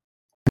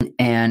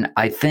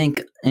I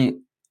think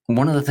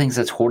one of the things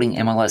that's holding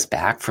MLS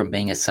back from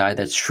being a side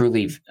that's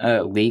truly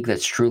league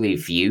that's truly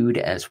viewed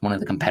as one of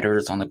the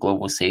competitors on the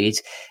global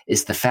stage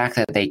is the fact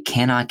that they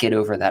cannot get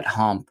over that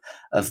hump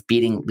of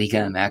beating Liga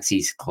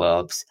MX's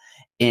clubs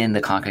in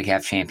the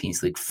CONCACAF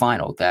Champions League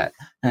final. That,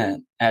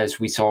 as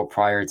we saw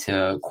prior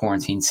to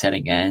quarantine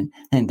setting in,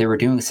 and they were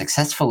doing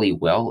successfully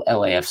well.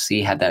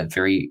 LAFC had that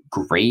very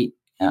great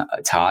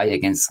tie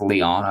against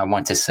Lyon, I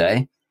want to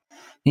say.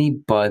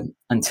 But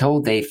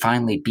until they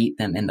finally beat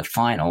them in the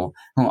final,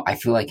 I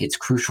feel like it's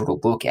crucial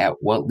to look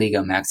at what Liga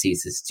MX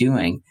is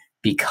doing,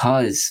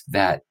 because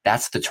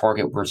that's the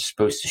target we're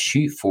supposed to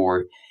shoot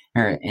for.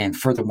 And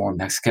furthermore,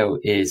 Mexico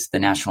is the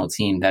national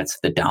team that's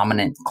the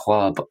dominant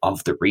club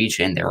of the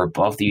region. They're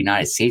above the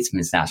United States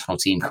men's national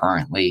team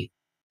currently.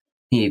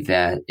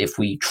 That if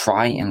we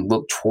try and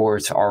look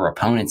towards our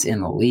opponents in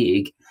the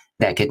league,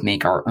 that could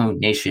make our own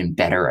nation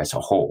better as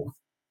a whole.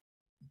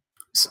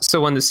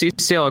 So when the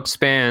CCL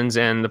expands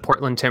and the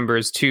Portland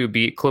Timbers too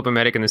beat Club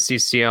America in the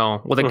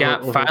CCL, will the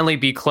gap finally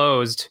be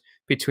closed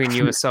between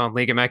USL and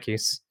Liga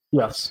MX?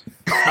 Yes.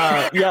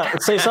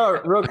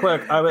 Cesar, real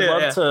quick, I would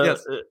love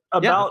to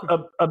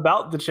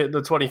about the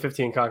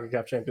 2015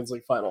 CONCACAF Champions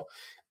League final.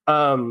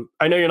 I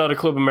know you're not a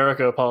Club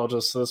America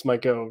apologist, so this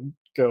might go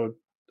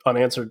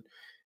unanswered.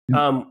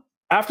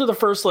 After the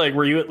first leg,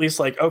 were you at least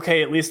like,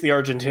 okay, at least the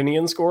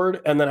Argentinian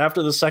scored? And then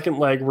after the second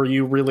leg, were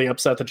you really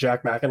upset that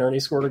Jack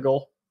McInerney scored a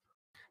goal?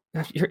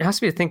 You're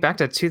asking me to think back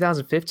to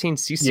 2015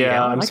 CCL.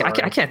 Yeah,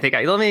 I can't think.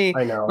 Let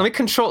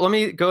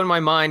me go in my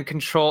mind.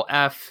 Control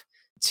F.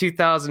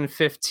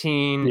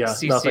 2015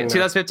 CCL.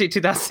 2015,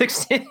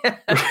 2016. I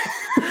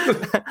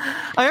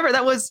remember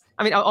that was.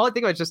 I mean, all I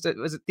think about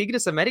was it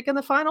Tigres America in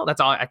the final. That's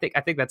all. I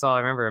think that's all I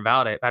remember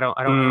about it. I don't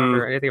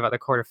remember anything about the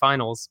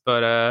quarterfinals.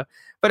 But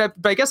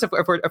I guess if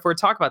we're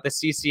talking about the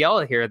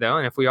CCL here though,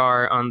 and if we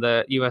are on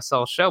the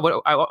USL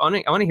show, I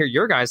want to hear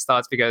your guys'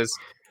 thoughts, because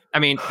I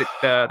mean,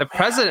 the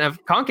president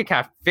of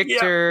CONCACAF,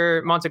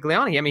 Victor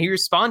Montagliani, I mean, he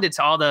responded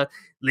to all the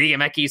Liga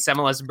MX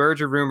MLS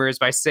merger rumors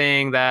by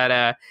saying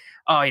that,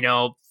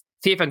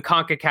 FIFA and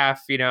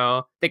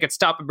CONCACAF, they could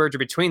stop a merger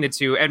between the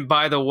two. And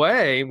by the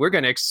way, we're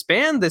going to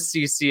expand the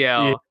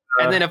CCL. Yeah.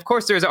 And then, of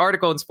course, there's an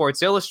article in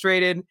Sports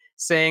Illustrated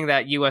saying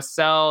that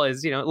USL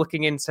is,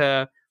 looking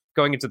into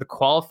going into the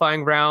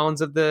qualifying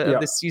rounds of the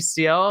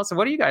CCL. So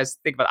what do you guys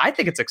think about it? I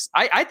think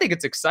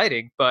it's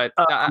exciting, but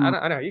I don't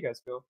know how you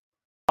guys feel.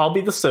 I'll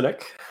be the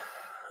cynic.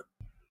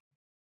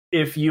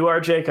 If you are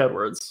Jake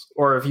Edwards,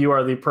 or if you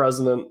are the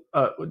president,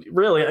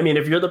 really, I mean,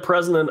 if you're the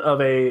president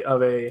of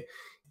a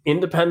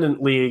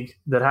independent league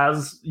that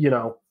has,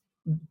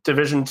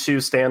 Division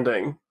II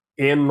standing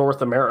in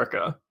North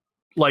America,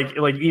 like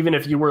even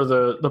if you were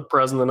the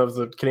president of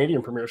the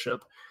Canadian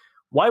Premiership,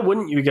 why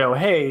wouldn't you go,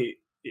 hey,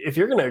 if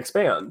you're going to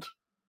expand,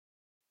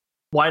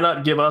 why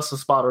not give us a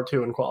spot or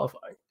two in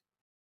qualifying?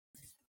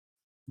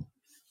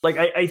 Like,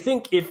 I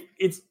think if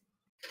it's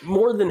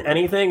more than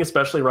anything,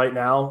 especially right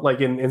now,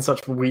 like in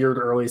such weird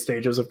early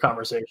stages of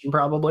conversation,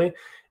 probably,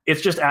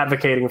 it's just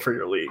advocating for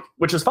your league,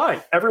 which is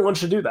fine. Everyone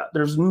should do that.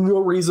 There's no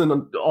reason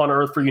on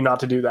earth for you not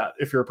to do that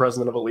if you're a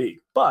president of a league.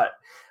 But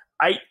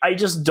I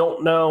just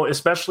don't know,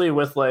 especially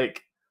with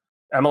like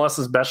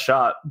MLS's best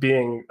shot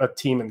being a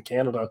team in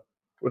Canada,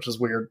 which is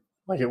weird.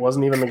 Like it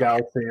wasn't even the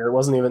Galaxy, or it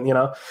wasn't even,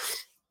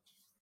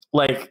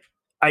 like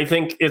I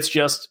think it's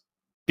just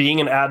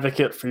being an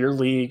advocate for your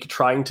league,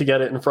 trying to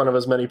get it in front of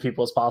as many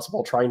people as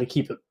possible, trying to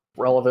keep it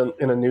relevant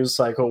in a news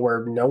cycle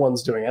where no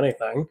one's doing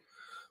anything.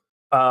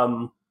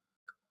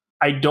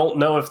 I don't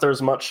know if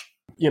there's much,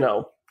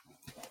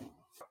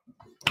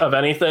 of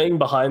anything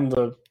behind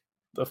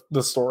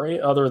the story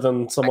other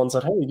than someone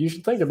said, "Hey, you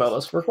should think about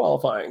us for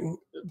qualifying."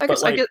 I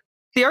guess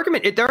the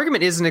argument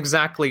isn't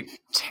exactly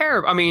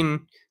terrible. I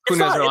mean, who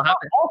knows what'll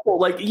happen? Awful.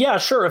 Like, yeah,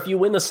 sure. If you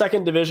win the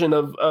second division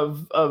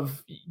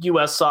of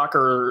U.S.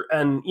 soccer,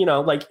 and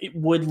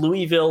would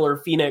Louisville or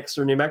Phoenix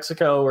or New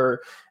Mexico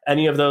or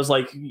any of those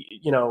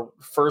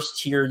first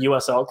tier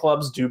USL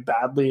clubs do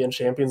badly in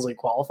Champions League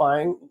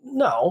qualifying?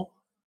 No,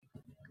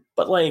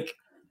 but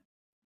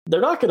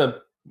they're not going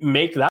to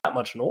make that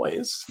much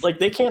noise. Like,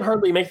 they can't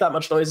hardly make that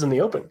much noise in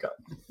the Open Cup.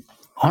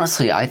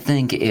 Honestly, I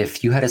think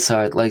if you had a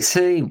side, like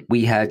say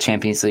we had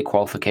Champions League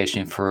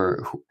qualification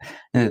for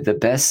the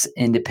best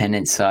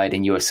independent side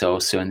in USL,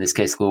 so in this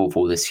case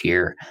Louisville this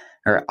year,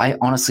 or I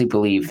honestly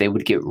believe they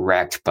would get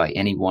wrecked by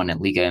anyone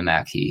at Liga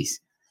MX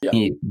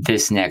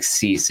this next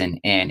season,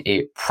 and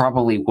it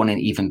probably wouldn't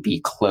even be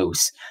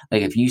close.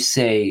 Like if you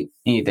say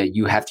that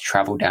you have to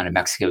travel down to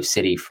Mexico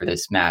City for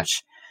this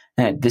match,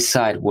 this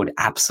side would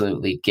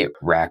absolutely get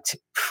wrecked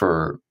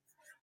for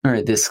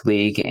this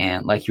league,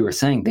 and like you were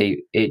saying,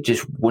 it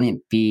just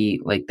wouldn't be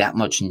like that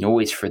much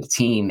noise for the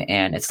team.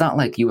 And it's not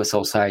like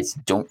USL sides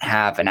don't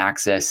have an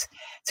access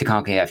to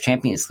CONCACAF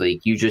Champions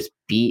League. You just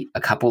beat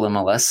a couple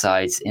MLS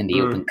sides in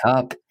the Open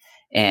Cup,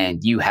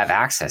 and you have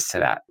access to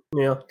that.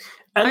 Yeah,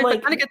 and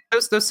but then again,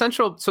 those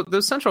Central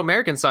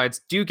American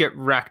sides do get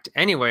wrecked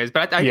anyways.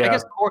 But I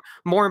guess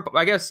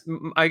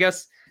I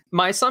guess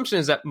my assumption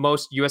is that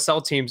most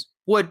USL teams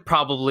would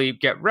probably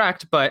get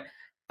wrecked. But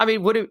I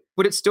mean, would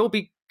it still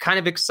be kind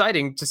of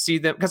exciting to see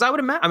them? Because I would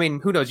imagine, I mean,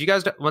 who knows? You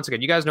guys, once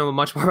again, you guys know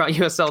much more about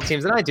USL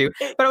teams than I do,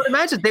 but I would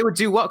imagine they would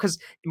do well, because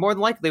more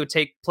than likely they would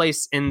take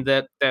place in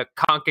the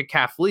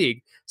CONCACAF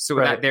league. So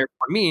what that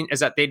therefore mean is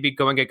that they'd be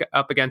going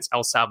up against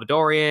El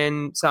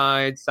Salvadorian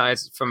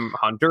sides from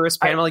Honduras,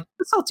 Panama. Like,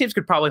 USL teams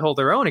could probably hold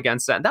their own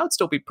against that, and that would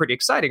still be pretty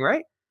exciting,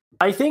 right?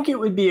 I think it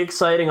would be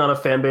exciting on a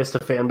fan base to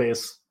fan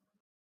base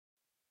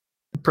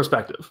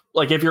perspective.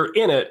 Like, if you're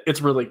in it,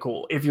 it's really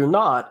cool. If you're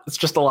not, it's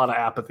just a lot of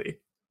apathy.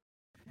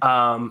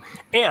 And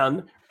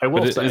I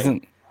will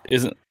say,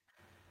 isn't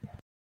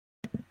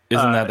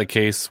that the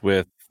case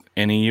with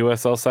any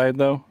USL side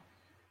though?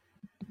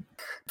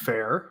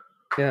 Fair.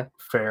 Yeah.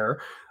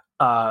 Fair.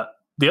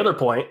 The other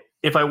point,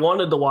 if I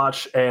wanted to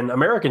watch an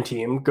American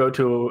team go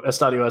to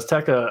Estadio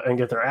Azteca and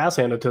get their ass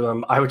handed to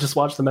them, I would just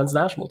watch the men's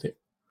national team.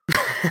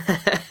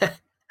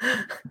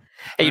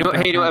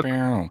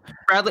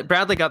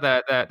 Bradley got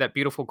that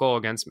beautiful goal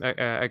against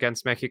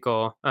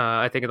Mexico.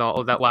 I think in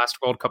that last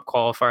World Cup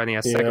qualifier in the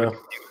Azteca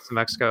in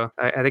Mexico.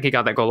 I think he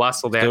got that goal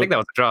last day. I think that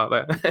was a draw.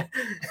 But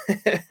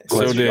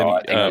so did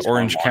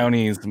Orange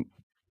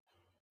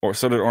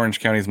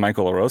County's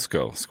Michael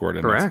Orozco scored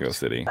in Mexico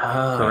City.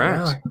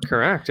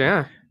 Correct.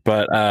 Yeah.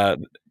 But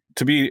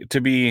to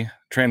be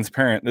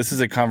transparent, this is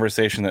a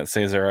conversation that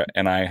Cesar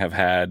and I have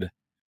had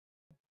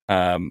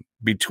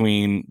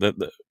between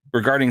the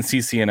regarding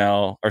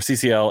CCL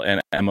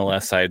and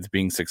MLS sides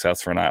being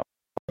successful or not.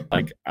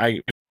 Like,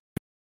 I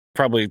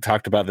probably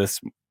talked about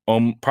this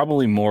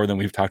probably more than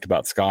we've talked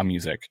about ska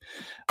music.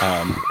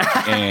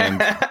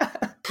 And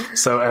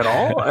so at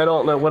all, I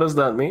don't know, what does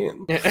that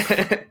mean?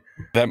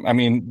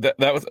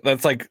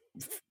 That's like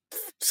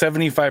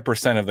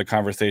 75% of the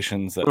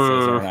conversations that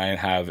Cesar and I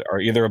have are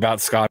either about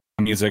ska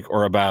music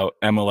or about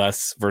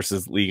MLS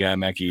versus Liga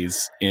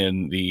MX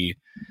in the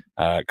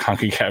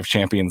CONCACAF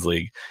Champions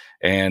League.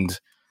 And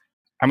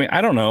I mean,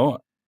 I don't know.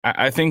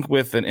 I think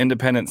with an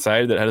independent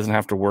side that doesn't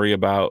have to worry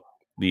about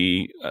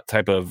the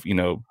type of,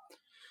 you're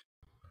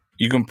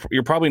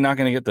probably not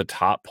going to get the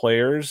top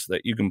players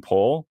that you can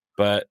pull.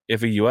 But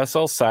if a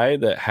USL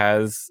side that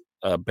has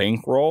a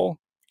bankroll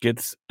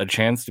gets a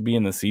chance to be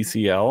in the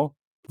CCL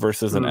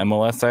versus an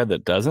MLS side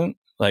that doesn't,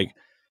 like,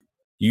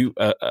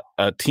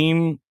 a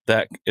team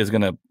that is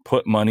going to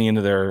put money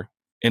into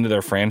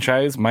their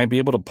franchise might be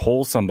able to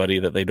pull somebody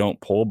that they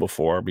don't pull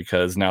before,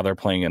 because now they're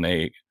playing in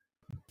a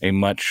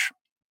much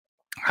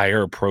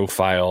higher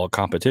profile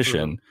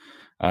competition.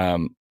 I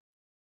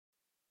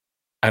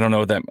don't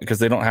know that, because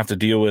they don't have to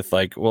deal with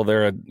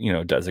they're a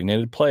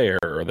designated player,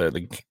 or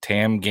the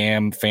TAM,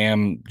 GAM,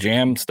 FAM,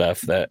 JAM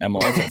stuff that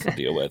MLS has to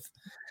deal with.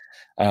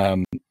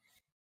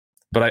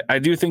 But I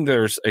do think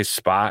there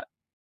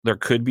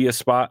could be a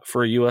spot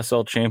for a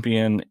USL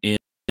champion in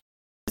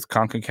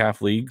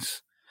CONCACAF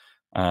leagues.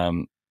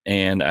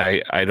 And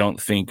I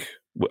don't think,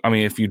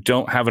 if you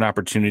don't have an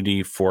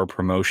opportunity for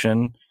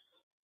promotion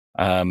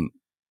I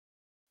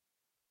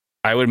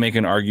would make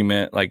an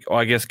argument like,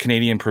 I guess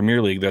Canadian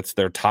Premier League, that's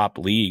their top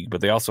league,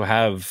 but they also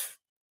have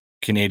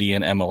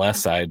Canadian MLS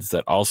sides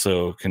that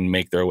also can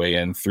make their way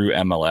in through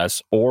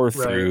MLS or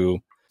through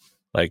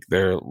like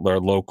their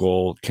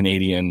local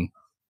Canadian,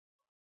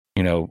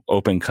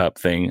 Open Cup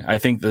thing. I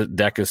think the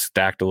deck is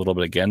stacked a little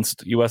bit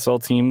against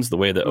USL teams, the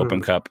way that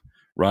Open Cup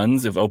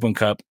runs. If Open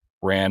Cup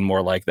ran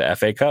more like the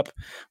FA Cup,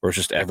 where it's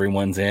just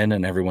everyone's in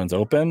and everyone's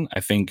open,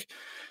 I think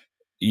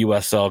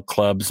USL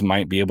clubs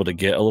might be able to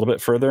get a little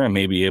bit further and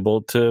maybe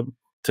able to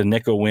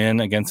nick a win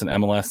against an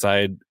MLS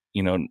side,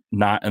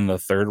 not in the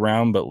third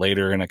round, but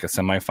later in like a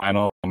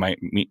semifinal, might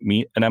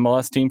meet an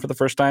MLS team for the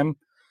first time.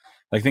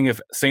 I think if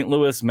St.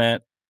 Louis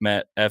met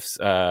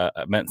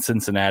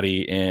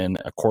Cincinnati in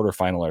a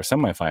quarterfinal or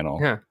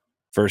semifinal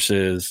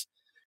versus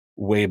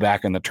way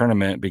back in the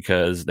tournament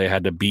because they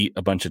had to beat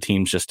a bunch of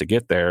teams just to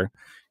get there,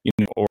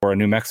 or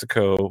New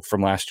Mexico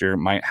from last year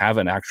might have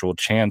an actual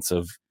chance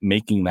of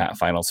making that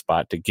final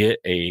spot to get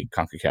a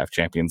CONCACAF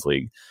Champions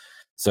League.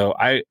 So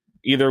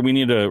either we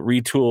need to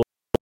retool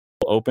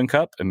Open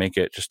Cup and make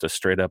it just a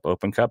straight up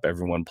Open Cup,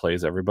 everyone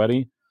plays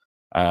everybody,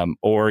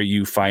 or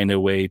you find a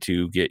way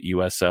to get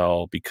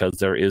USL, because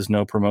there is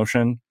no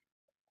promotion,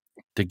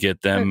 to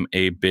get them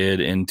a bid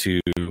into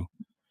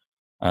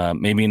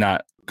maybe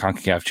not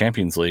CONCACAF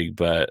Champions League,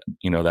 but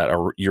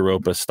that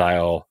Europa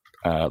style,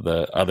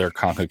 the other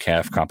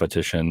CONCACAF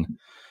competition.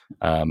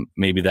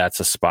 Maybe that's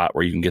a spot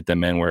where you can get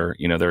them in, where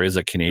there is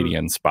a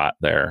Canadian spot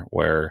there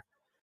where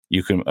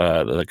you can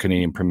the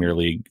Canadian Premier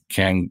League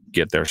can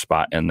get their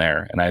spot in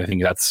there, and I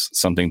think that's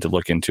something to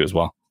look into as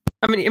well.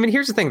 I mean,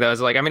 here's the thing though,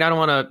 is like, I don't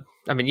want to.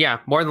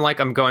 More than like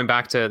I'm going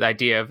back to the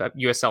idea of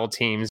USL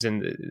teams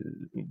and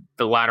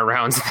the latter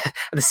rounds of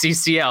the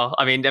CCL.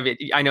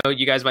 I know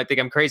you guys might think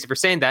I'm crazy for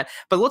saying that,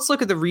 but let's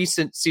look at the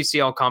recent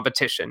CCL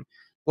competition.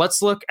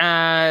 Let's look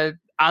at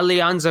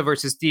Alianza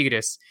versus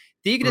Tigres.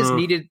 Tigres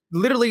needed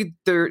literally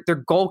their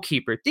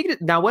goalkeeper,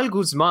 Nahuel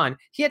Guzman.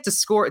 He had to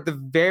score at the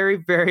very,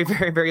 very,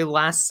 very, very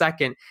last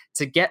second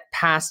to get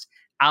past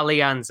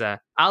Alianza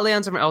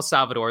from El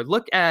Salvador.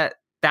 Look at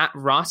that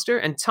roster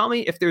and tell me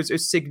if there's a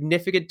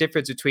significant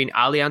difference between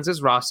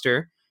Alianza's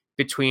roster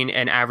between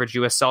an average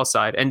USL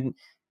side. And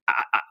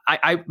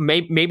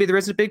maybe there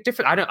is a big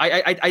difference.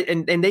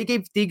 And they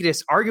gave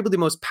Tigres, arguably the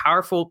most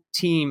powerful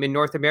team in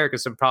North America,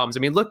 some problems.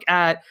 Look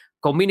at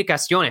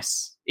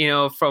Comunicaciones,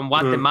 from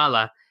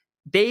Guatemala.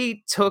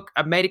 They took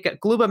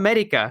Club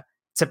America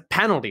to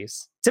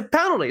penalties.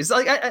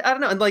 Like, I don't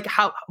know. And like,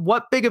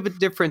 what big of a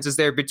difference is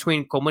there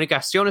between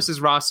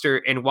Comunicaciones' roster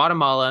in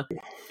Guatemala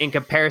in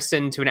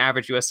comparison to an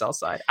average USL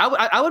side?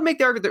 I would make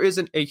the argument there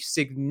isn't a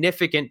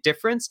significant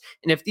difference.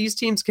 And if these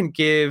teams can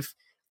give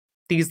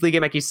these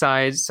Liga MX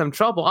sides some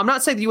trouble, I'm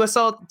not saying the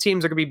USL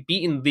teams are going to be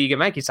beating Liga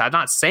MX side. I'm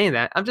not saying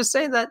that. I'm just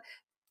saying that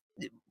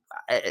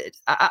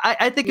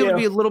I think it would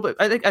be a little bit.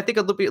 I think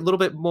it'll be a little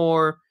bit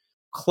more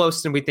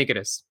close than we think it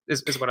is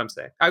what I'm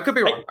saying. I could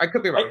be wrong.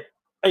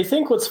 I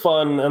think what's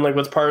fun and like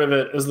what's part of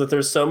it is that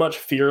there's so much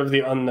fear of the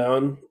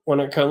unknown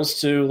when it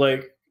comes to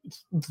like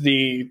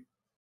the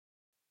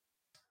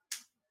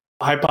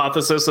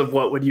hypothesis of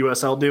what would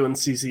USL do in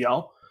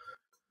CCL.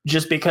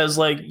 Just because,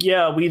 like,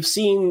 we've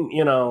seen,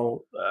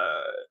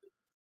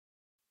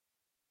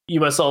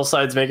 USL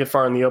sides make it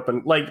far in the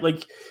open. Like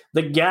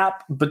the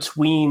gap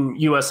between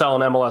USL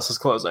and MLS is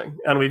closing,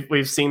 and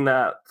we've seen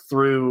that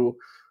through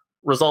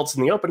results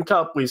in the Open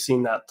Cup. We've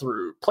seen that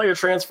through player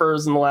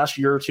transfers in the last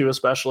year or two,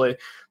 especially.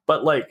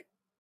 But like,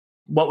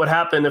 what would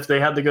happen if they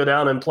had to go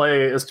down and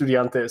play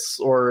Estudiantes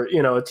or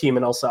a team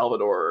in El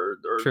Salvador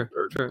or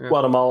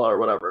Guatemala or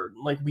whatever?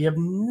 Like, we have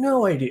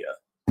no idea.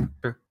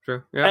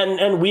 True. Yeah.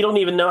 And we don't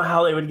even know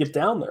how they would get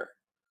down there.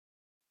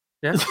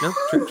 Yeah, no,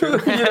 true.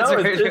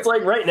 It's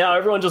like right now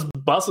everyone just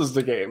buses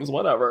the games,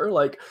 whatever.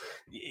 Like,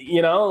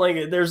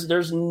 like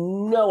there's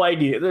no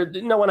idea.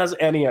 No one has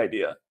any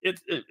idea.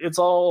 It's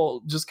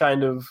all just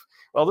kind of,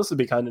 well, this would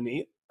be kind of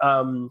neat.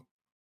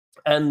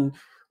 And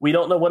we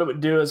don't know what it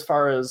would do as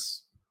far as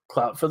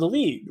clout for the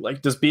league.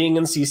 Like, does being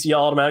in CCL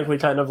automatically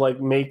kind of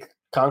like make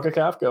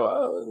CONCACAF go,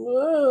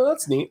 oh,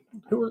 that's neat.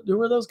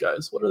 Who are those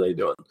guys? What are they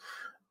doing?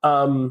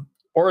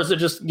 Or is it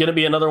just going to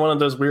be another one of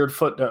those weird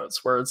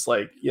footnotes where it's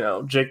like,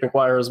 Jake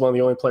McGuire is one of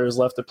the only players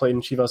left that played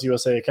in Chivas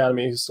USA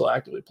Academy who's still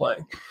actively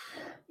playing?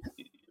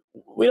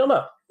 We don't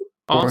know.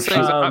 All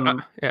things,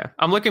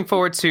 I'm looking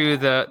forward to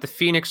the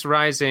Phoenix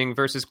Rising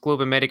versus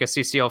Club America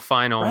CCL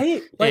final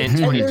in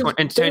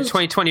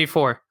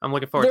 2024. I'm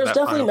looking forward to that.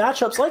 There's definitely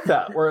matchups like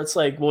that where it's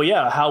like,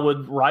 well, how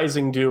would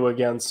Rising do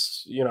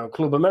against,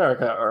 Club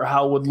America? Or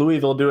how would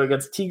Louisville do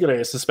against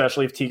Tigres,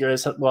 especially if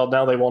Tigres, well,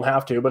 now they won't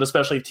have to, but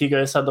especially if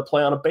Tigres had to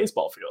play on a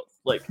baseball field.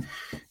 Like,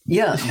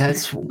 yeah,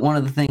 that's one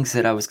of the things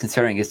that I was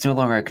considering. It's no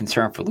longer a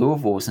concern for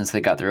Louisville since they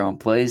got their own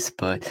place,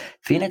 but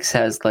Phoenix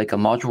has like a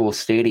modular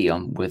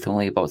stadium with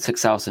only about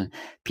 6,000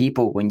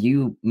 people. When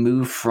you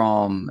move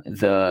from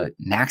the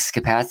max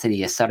capacity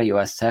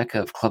Estadio Azteca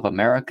of Club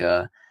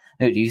America,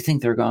 do you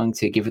think they're going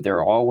to give it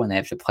their all when they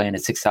have to play in a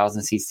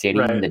 6,000 seat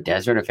stadium in the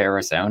desert of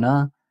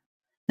Arizona?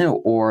 No,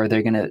 or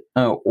they're gonna,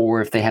 or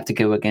if they have to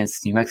go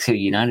against New Mexico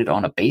United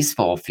on a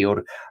baseball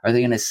field, are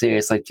they gonna say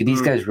it's like, do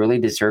these guys really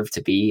deserve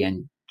to be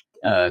in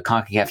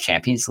CONCACAF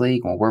Champions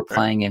League when we're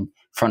playing in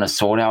front of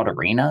sold out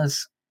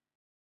arenas?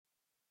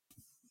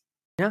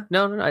 Yeah,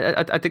 no,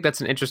 I think that's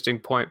an interesting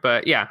point.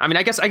 But yeah, I mean,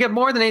 I guess I get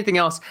more than anything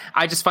else,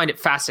 I just find it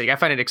fascinating. I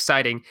find it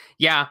exciting.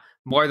 Yeah,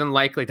 more than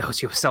likely,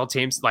 those USL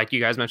teams, like you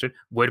guys mentioned,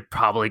 would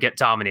probably get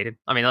dominated.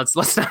 I mean,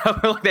 let's not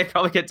overlook they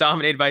probably get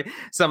dominated by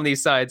some of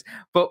these sides.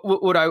 But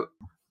would I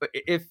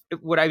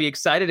be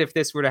excited if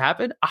this were to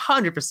happen?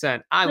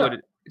 100%. I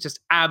would just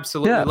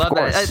absolutely love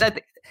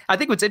that. I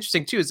think what's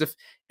interesting too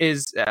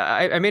is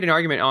I made an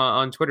argument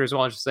on Twitter as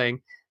well, just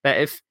saying that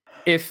if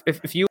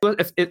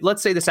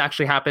let's say this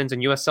actually happens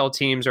and USL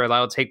teams are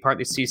allowed to take part in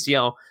the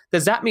CCL,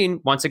 does that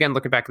mean, once again,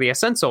 looking back at the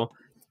Ascenso,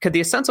 could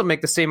the Ascenso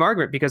make the same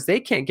argument because they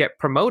can't get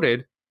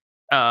promoted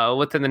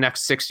within the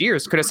next 6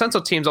 years? Could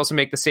Ascenso teams also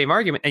make the same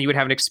argument, and you would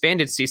have an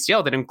expanded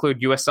CCL that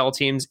include USL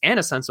teams and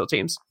Ascenso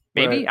teams?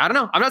 Maybe. Right. I don't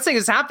know. I'm not saying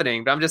it's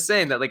happening, but I'm just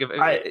saying that like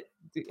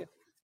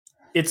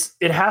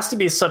it has to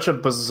be such a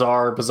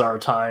bizarre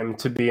time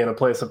to be in a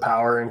place of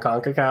power in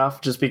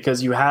CONCACAF, just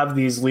because you have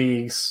these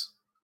leagues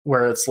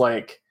where it's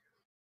like,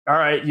 all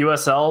right,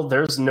 USL,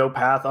 there's no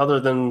path other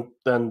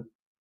than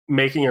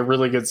making a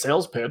really good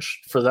sales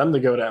pitch for them to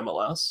go to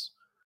MLS.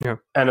 Yeah.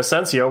 And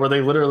Asensio, where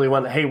they literally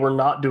went, hey, we're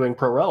not doing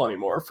Pro Rel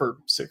anymore for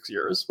 6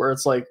 years, where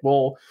it's like,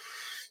 well,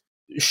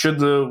 should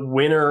the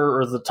winner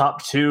or the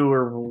top two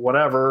or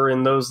whatever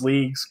in those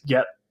leagues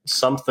get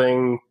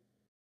something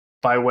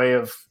by way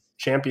of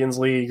Champions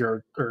League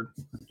or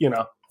you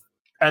know,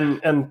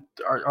 and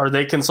are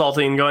they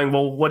consulting and going,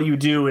 well, what do you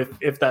do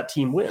if that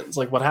team wins?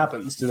 Like, what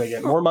happens? Do they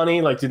get more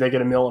money? Like, do they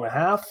get $1.5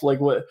 million? Like,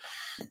 what,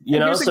 you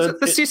know? So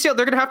the CCL,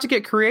 they're going to have to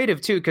get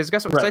creative too, because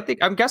guess what? Right.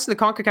 I'm guessing the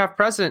CONCACAF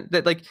president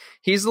that like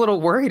he's a little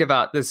worried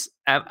about this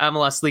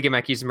MLS Liga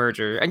MX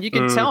merger, and you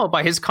can tell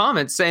by his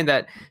comments saying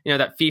that, you know,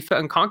 that FIFA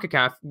and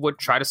CONCACAF would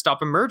try to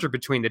stop a merger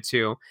between the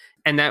two,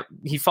 and that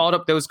he followed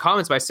up those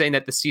comments by saying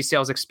that the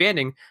CCL is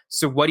expanding.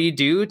 So what do you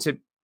do to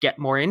get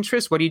more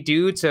interest? What do you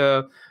do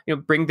to, you know,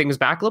 bring things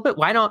back a little bit?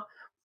 Why not?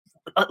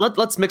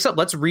 Let's mix up.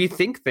 Let's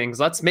rethink things.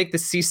 Let's make the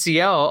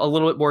CCL a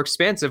little bit more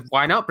expansive.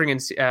 Why not bring in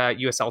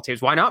USL teams?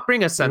 Why not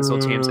bring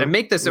Ascenso teams and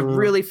make this a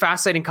really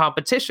fascinating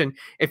competition?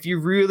 If you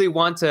really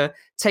want to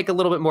take a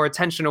little bit more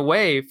attention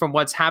away from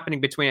what's happening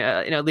between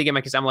Liga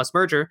MX MLS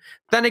merger.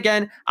 Then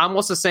again, I'm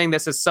also saying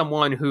this as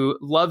someone who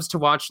loves to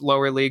watch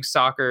lower league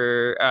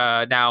soccer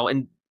now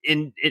and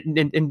in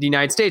the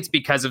United States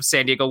because of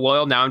San Diego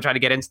Loyal. Now I'm trying to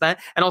get into that,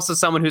 and also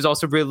someone who's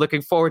also really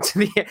looking forward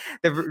to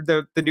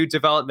the new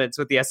developments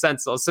with the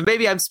Ascenso. So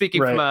maybe I'm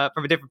speaking from a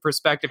different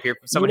perspective here,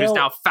 from someone who's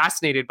now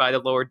fascinated by the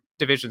lower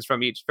divisions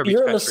from each.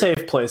 You're in a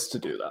safe place to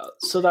do that,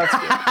 so that's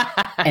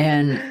good.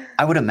 And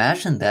I would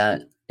imagine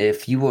that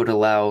if you would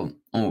allow,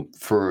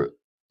 for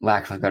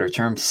lack of a better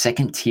term,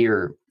 second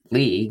tier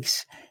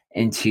leagues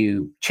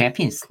into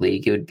Champions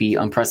League, it would be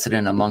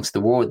unprecedented amongst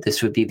the world.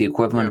 This would be the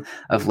equivalent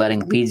of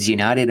letting Leeds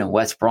United and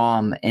West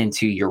Brom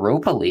into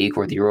Europa League,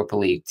 or the Europa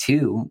League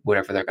 2,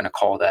 whatever they're going to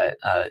call that,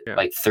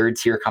 like third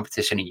tier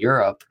competition in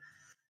Europe,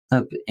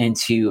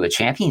 into a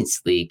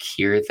Champions League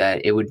here,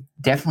 that it would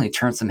definitely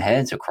turn some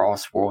heads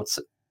across world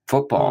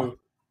football.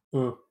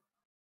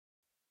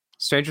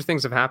 Stranger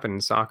things have happened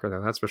in soccer,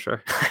 though, that's for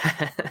sure.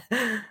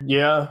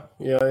 Yeah.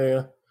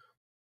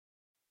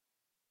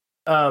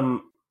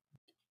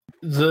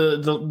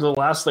 The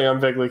last thing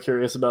I'm vaguely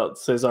curious about,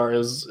 Cesar,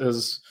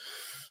 is,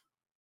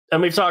 and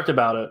we've talked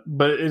about it,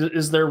 but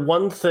is there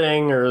one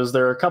thing, or is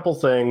there a couple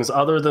things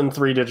other than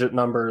 3-digit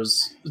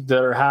numbers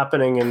that are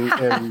happening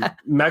in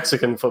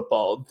Mexican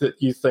football that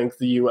you think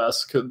the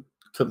U.S. could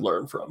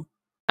learn from?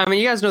 I mean,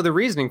 you guys know the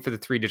reasoning for the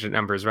 3-digit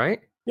numbers,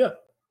 right? Yeah.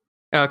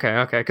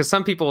 Okay. Because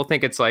some people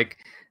think it's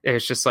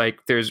just like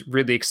there's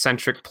really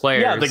eccentric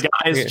players. Yeah, the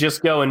guys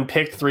just go and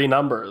pick 3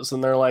 numbers,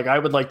 and they're like, I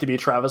would like to be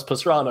Travis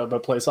Pastrana,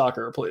 but play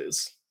soccer,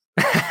 please.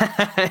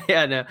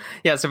 Yeah.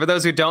 So for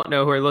those who don't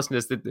know, who are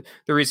listening to this,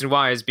 the reason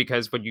why is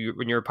because when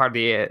you're a part of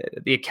the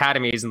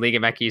academies in Liga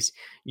MX,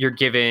 you're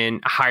given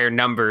higher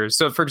numbers.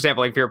 So for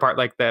example, like if you're a part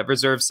like the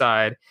reserve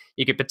side,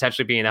 you could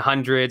potentially be in the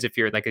hundreds. If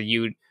you're like a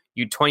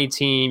U20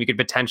 team, you could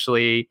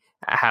potentially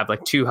have like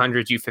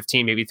 200s,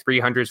 U15, maybe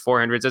 300s,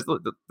 400s.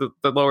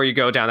 The lower you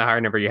go down, the higher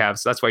number you have.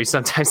 So that's why you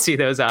sometimes see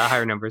those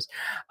higher numbers.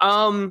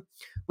 When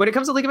it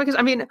comes to Liga MX,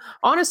 I mean,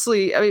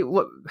 honestly,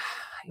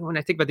 when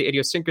I think about the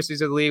idiosyncrasies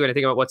of the league, when I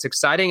think about what's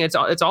exciting, it's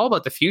all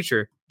about the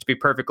future, to be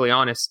perfectly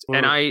honest.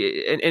 And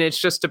it's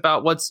just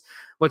about what's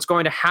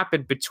going to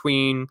happen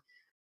between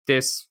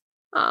these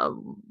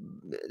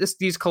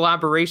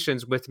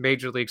collaborations with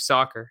Major League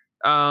Soccer.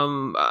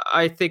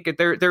 I think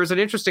there's an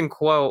interesting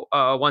quote.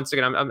 Once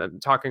again, I'm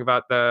talking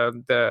about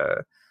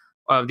the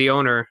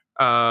owner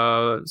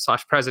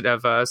 /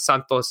 president of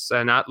Santos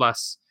and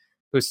Atlas,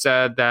 who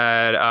said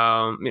that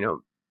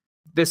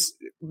this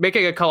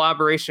making a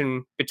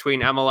collaboration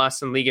between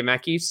MLS and Liga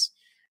MX,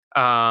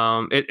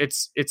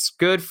 it's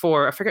good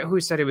for, I forget who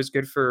said it was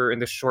good for in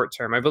the short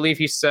term. I believe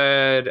he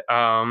said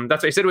that's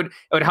what he said, it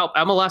would help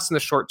MLS in the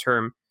short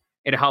term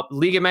It'll help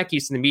Liga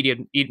MX in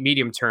the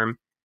medium term,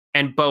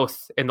 and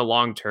both in the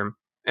long term.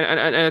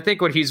 And I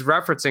think what he's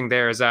referencing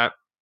there is that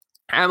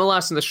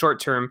MLS in the short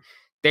term,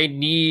 they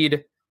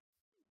need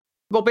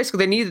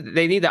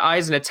the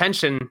eyes and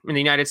attention in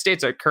the United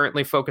States that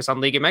currently focus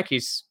on Liga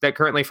MX, that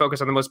currently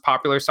focus on the most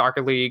popular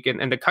soccer league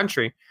in the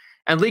country.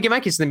 And Liga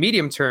MX in the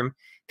medium term,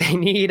 they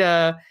need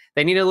a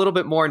little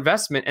bit more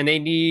investment, and they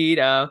need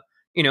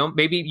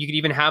maybe you could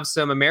even have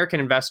some American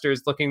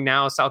investors looking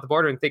now south of the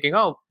border and thinking,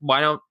 oh,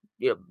 why don't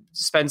you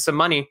spend some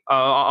money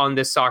on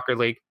this soccer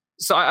league?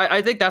 So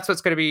I think that's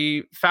what's going to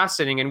be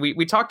fascinating. And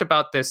we talked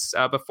about this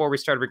before we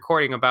started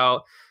recording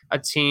about a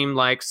team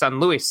like San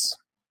Luis,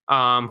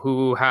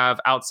 who have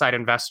outside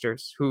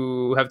investors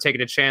who have taken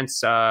a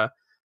chance. These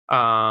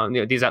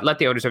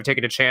Atleti owners have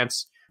taken a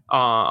chance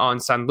on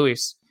San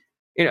Luis.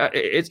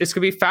 It's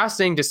going to be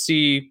fascinating to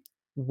see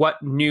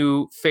what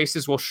new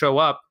faces will show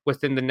up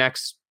within the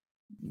next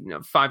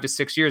 5 to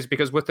 6 years,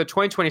 because with the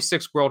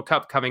 2026 World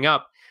Cup coming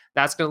up,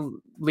 that's going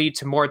to lead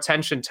to more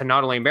attention to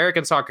not only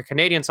American soccer,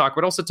 Canadian soccer,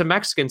 but also to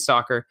Mexican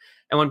soccer.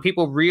 And when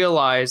people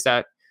realize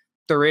that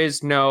there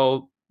is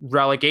no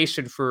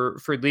relegation for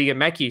Liga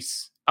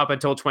MX up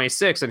until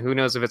 26, and who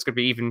knows if it's going to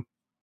be even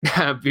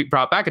be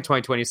brought back in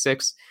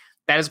 2026,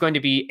 that is going to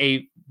be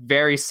a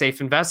very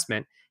safe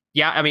investment.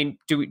 Yeah, I mean,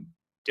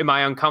 am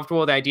I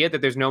uncomfortable with the idea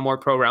that there's no more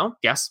pro realm?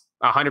 Yes,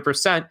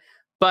 100%.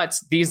 But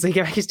these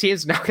Liga MX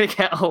teams are now going to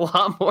get a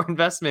lot more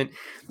investment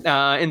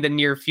in the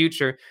near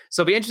future.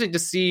 So it'll be interesting to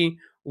see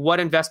what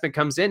investment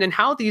comes in and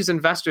how these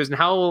investors and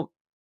how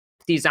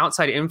these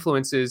outside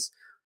influences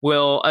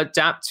will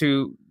adapt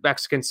to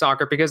Mexican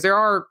soccer, because there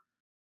are,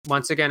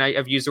 once again,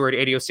 I've used the word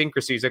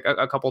idiosyncrasies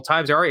a couple of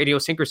times. There are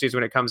idiosyncrasies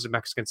when it comes to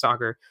Mexican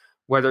soccer,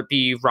 whether it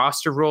be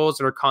roster rules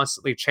that are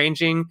constantly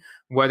changing,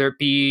 whether it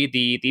be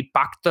the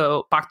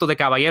Pacto de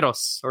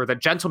Caballeros, or the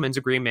gentleman's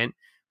agreement,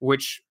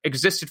 which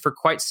existed for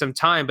quite some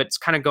time, but it's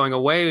kind of going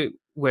away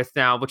with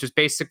now, which is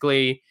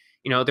basically,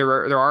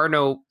 there are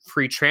no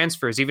free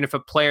transfers. Even if a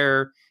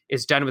player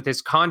is done with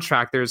his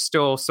contract, there's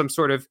still some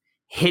sort of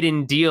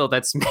hidden deal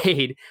that's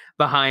made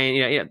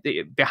behind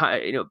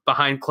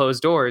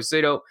closed doors.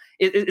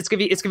 It's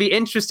gonna be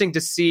interesting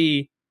to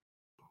see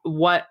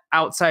what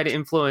outside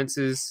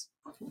influences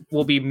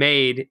will be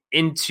made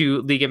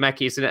into Liga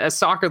MX, and a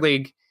soccer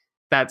league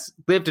that's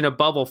lived in a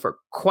bubble for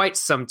quite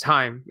some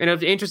time. And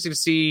it'll be interesting to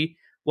see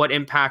what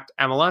impact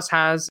MLS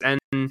has, and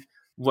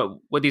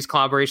what these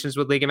collaborations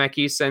with Liga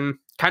MX, and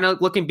kind of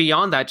looking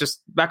beyond that,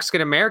 just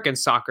Mexican American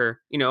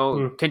soccer,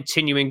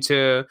 continuing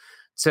to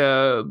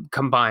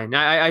combine.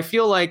 I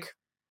feel like,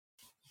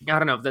 I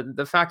don't know,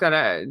 the fact that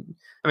I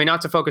mean, not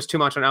to focus too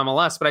much on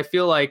MLS, but I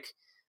feel like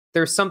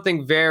there's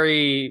something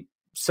very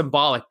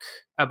symbolic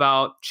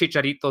about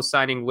Chicharito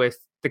signing with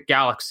the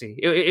Galaxy.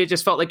 It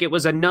just felt like it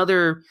was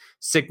another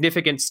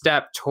significant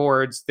step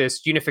towards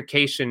this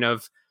unification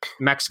of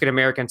Mexican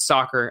American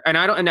soccer. And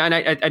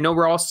I know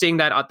we're all seeing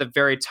that at the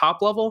very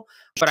top level,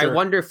 but sure, I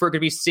wonder if we're going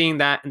to be seeing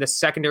that in the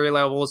secondary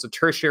levels, the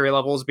tertiary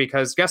levels,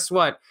 because guess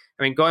what?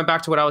 I mean, going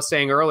back to what I was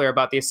saying earlier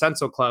about the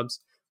Ascenso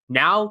clubs,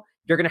 now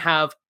you're going to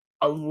have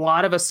a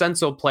lot of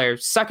Ascenso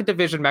players, second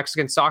division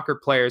Mexican soccer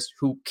players,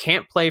 who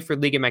can't play for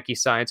Liga MX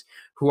sides,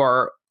 who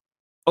are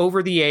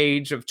over the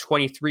age of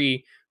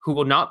 23, who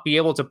will not be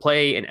able to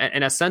play in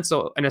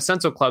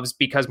Ascenso clubs,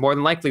 because more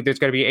than likely there's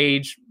going to be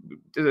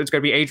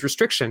age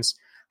restrictions.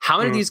 How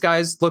many of these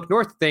guys look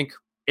north and think,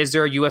 is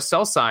there a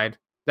USL side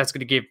that's going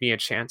to give me a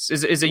chance?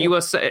 Is it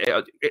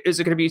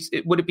going to be,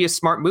 would it be a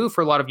smart move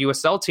for a lot of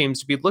USL teams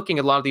to be looking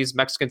at a lot of these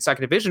Mexican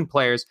second division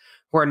players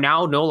who are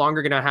now no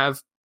longer going to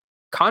have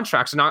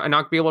contracts and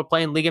not be able to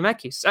play in Liga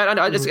MX?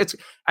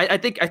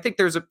 I think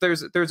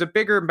there's a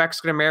bigger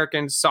Mexican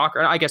American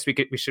soccer. I guess we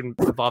should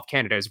involve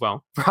Canada as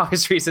well for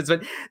obvious reasons,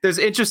 but there's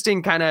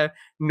interesting kind of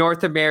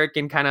North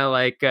American kind of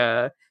like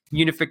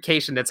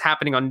unification that's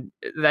happening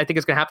that I think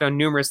is going to happen on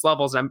numerous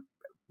levels. And I'm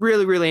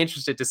really, really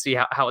interested to see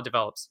how it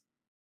develops.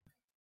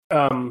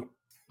 I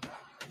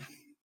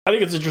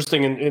think it's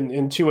interesting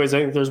in two ways.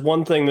 I think there's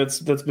one thing that's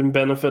been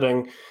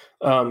benefiting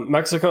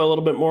Mexico a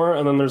little bit more,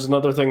 and then there's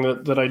another thing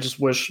that I just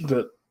wish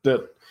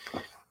that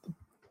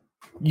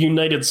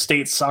United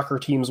States soccer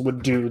teams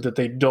would do that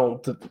they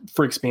don't, that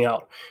freaks me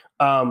out.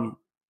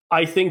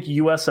 I think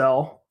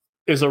USL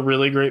is a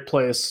really great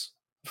place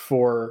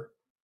for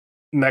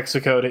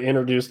Mexico to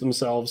introduce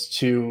themselves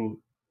to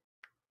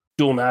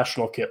dual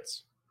national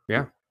kids.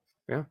 Yeah.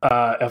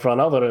 Efrain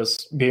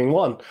Alvarez being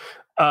one.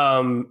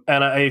 And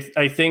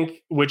I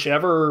think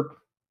whichever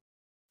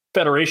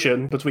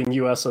federation between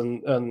US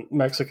and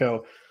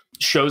Mexico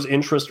shows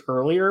interest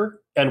earlier,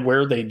 and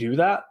where they do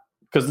that,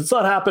 because it's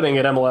not happening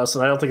at MLS,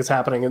 and I don't think it's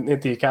happening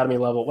at the academy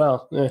level.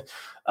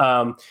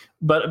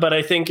 But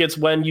I think it's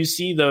when you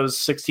see those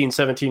 16,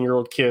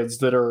 17-year-old kids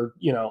that are,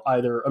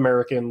 either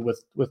American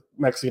with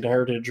Mexican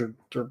heritage or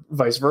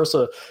vice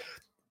versa.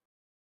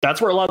 That's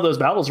where a lot of those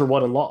battles are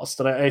won and lost.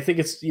 And I think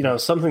it's,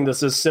 something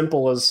that's as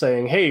simple as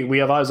saying, hey, we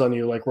have eyes on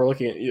you, like we're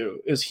looking at you,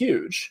 is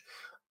huge.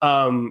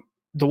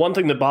 the one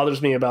thing that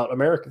bothers me about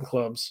American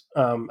clubs,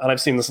 and I've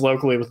seen this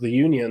locally with the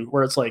Union,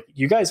 where it's like,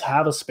 you guys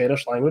have a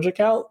Spanish language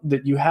account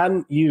that you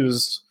hadn't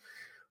used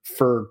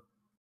for,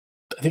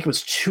 I think it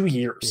was 2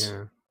 years.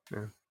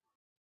 Yeah.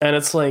 And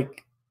it's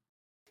like,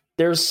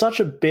 there's such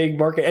a big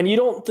market, and you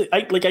don't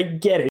I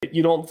get it.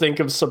 You don't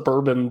think of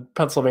suburban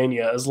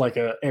Pennsylvania as like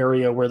an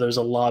area where there's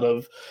a lot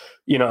of,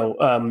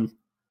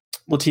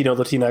 Latino,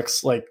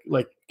 Latinx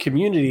like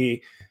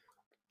community,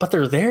 but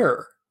they're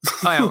there.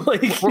 Oh,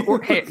 yeah.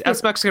 Hey,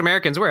 us Mexican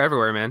Americans, we're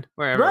everywhere, man.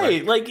 We're everywhere.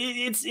 Right? Like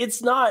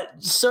it's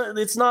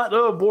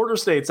not border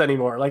states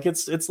anymore. Like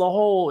it's the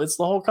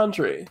whole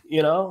country,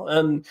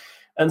 and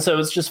so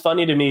it's just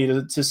funny to me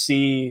to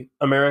see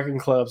American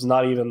clubs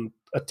not even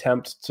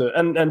attempt to.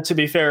 And to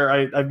be fair,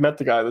 I've met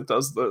the guy that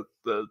does the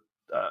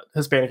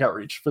Hispanic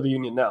outreach for the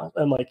Union now,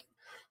 and like,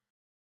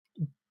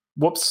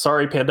 whoops,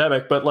 sorry,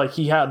 pandemic, but like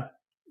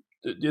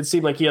it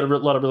seemed like he had a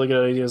lot of really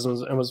good ideas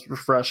and was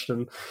refreshed,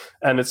 and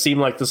it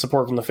seemed like the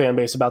support from the fan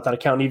base about that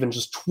account, even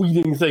just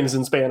tweeting things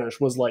in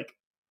Spanish, was like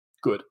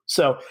good.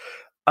 So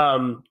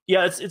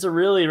it's a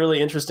really,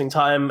 really interesting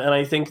time, and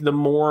I think the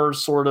more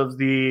sort of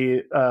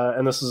the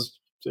and this is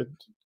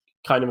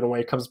kind of in a way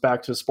it comes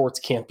back to sports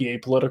can't be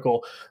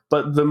apolitical,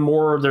 but the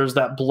more there's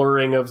that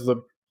blurring of the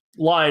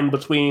line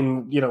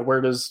between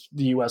where does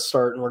the U.S.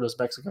 start and where does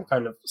Mexico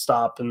kind of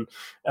stop,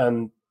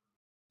 and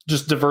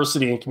just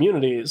diversity in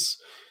communities.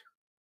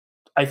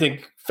 I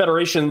think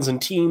federations and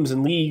teams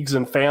and leagues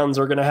and fans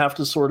are going to have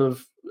to sort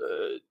of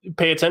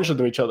pay attention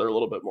to each other a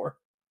little bit more.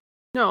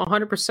 No,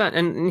 100%.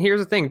 And here's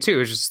the thing too,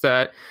 is just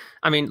that,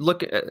 I mean,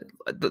 look at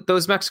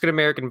those Mexican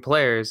American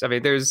players. I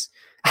mean, there's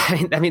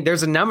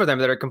a number of them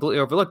that are completely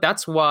overlooked.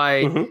 That's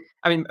why,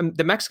 I mean,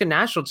 the Mexican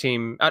national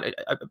team,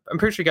 I'm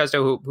pretty sure you guys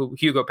know who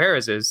Hugo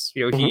Perez is.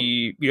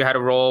 He had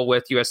a role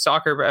with U.S.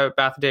 Soccer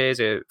back in the days,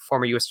 a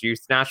former U.S.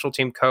 youth national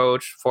team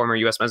coach, former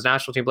U.S. men's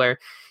national team player.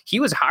 He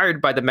was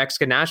hired by the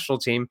Mexican national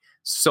team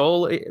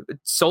solely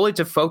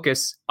to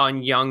focus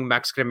on young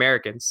Mexican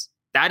Americans.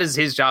 That is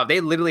his job.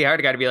 They literally hired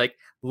a guy to be like,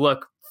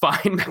 look,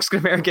 find Mexican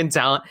American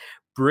talent,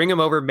 bring them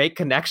over, make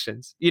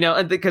connections,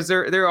 and because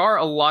there are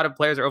a lot of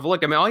players that are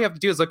overlooked. I mean, all you have to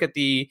do is look at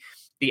the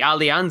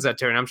Alianza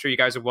tournament. I'm sure you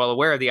guys are well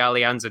aware of the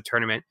Alianza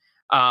tournament,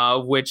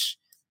 which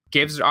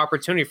gives an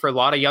opportunity for a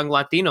lot of young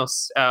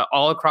Latinos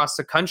all across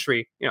the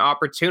country,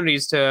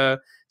 opportunities to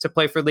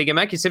play for Liga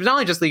MX teams, not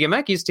only just Liga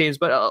MX teams,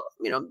 but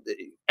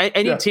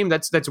any team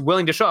that's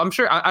willing to show up. I'm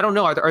sure. I don't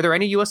know. Are there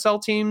any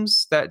USL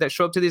teams that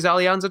show up to these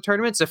Alianza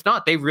tournaments? If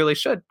not, they really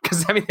should,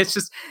 because I mean, it's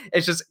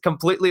just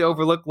completely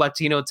overlooked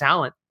Latino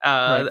talent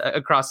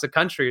across the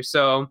country.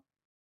 So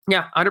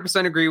yeah,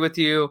 100% agree with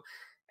you.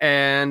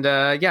 And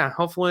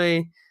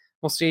hopefully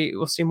we'll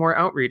see more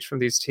outreach from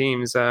these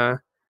teams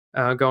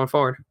going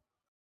forward.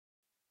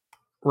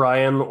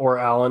 Ryan or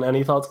Alan,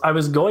 any thoughts? I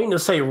was going to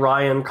say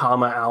Ryan,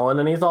 Alan,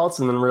 any thoughts,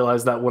 and then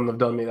realized that wouldn't have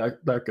done me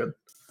that good.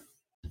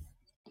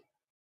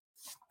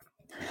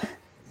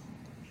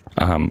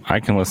 I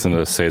can listen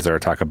to Cesar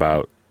talk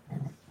about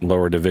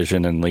lower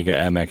division and Liga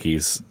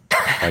MX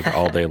like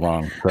all day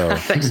long. So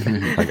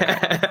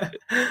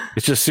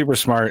it's just super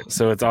smart.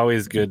 So it's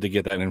always good to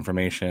get that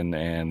information.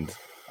 And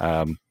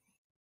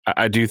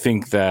I do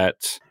think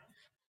that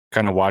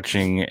kind of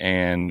watching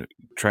and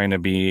trying to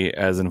be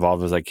as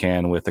involved as I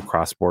can with the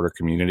cross-border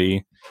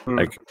community,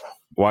 like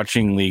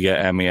watching Liga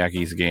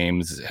MX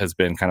games has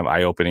been kind of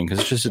eye-opening, because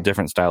it's just a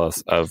different style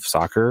of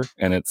soccer,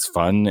 and it's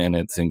fun and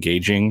it's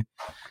engaging.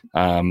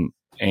 And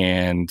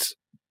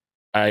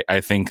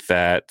I think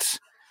that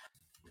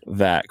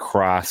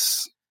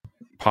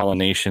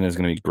cross-pollination is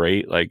going to be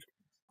great. Like,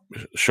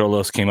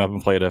 Xolos came up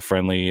and played a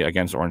friendly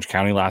against Orange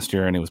County last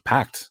year, and it was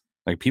packed.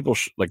 Like, people,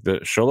 like the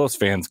Xolos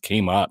fans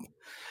came up.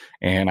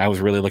 And I was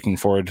really looking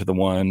forward to the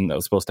one that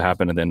was supposed to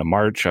happen at the end of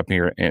March up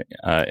here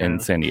in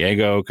San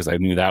Diego, because I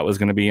knew that was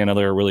going to be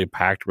another really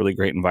packed, really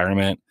great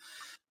environment.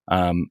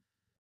 I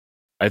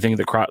think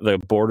the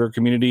border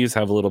communities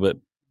have a little bit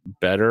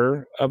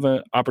better of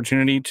an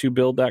opportunity to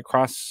build that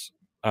cross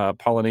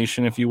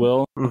pollination, if you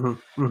will.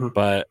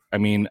 But I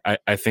mean,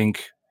 I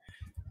think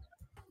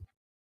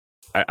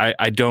I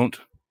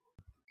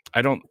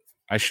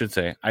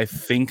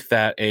think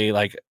that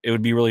it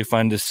would be really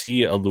fun to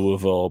see a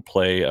Louisville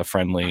play a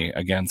friendly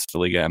against the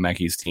Liga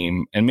MX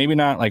team, and maybe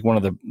not like one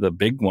of the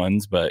big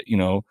ones, but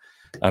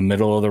a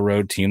middle of the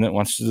road team that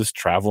wants to just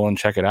travel and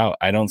check it out.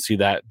 I don't see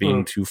that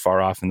being too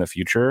far off in the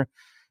future,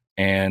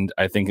 and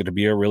I think it'd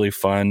be a really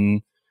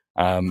fun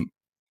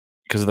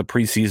because the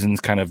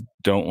preseasons kind of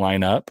don't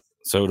line up,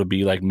 so it'll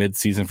be like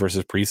mid-season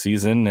versus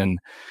preseason, and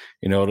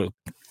to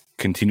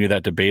continue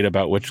that debate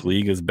about which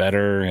league is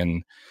better.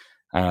 And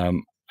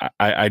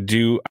I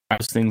do,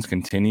 as things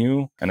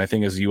continue, and I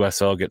think as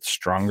USL gets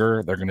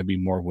stronger, they're going to be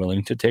more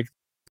willing to take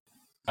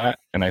that.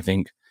 And I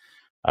think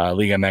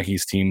Liga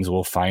MX teams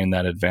will find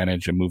that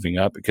advantage of moving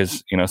up,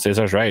 because,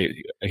 Cesar's right.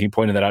 He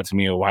pointed that out to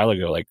me a while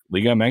ago. Like,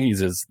 Liga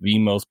MX is the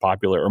most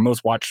popular or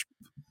most watched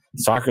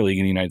soccer league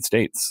in the United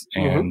States.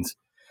 And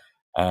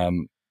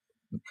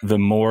the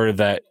more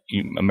that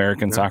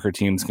American soccer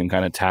teams can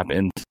kind of tap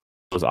into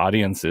those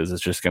audiences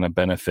is just going to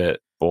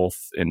benefit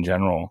both in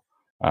general.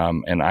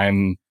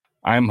 And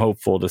I'm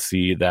hopeful to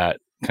see that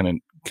kind of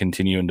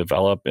continue and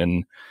develop,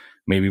 and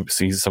maybe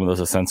see some of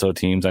those Ascenso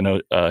teams. I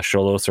know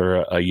Xolos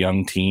are a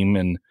young team,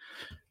 and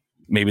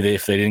maybe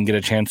if they didn't get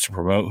a chance to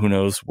promote, who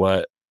knows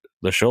what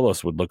the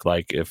Xolos would look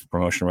like if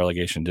promotion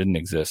relegation didn't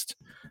exist.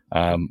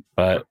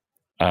 But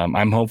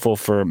I'm hopeful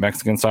for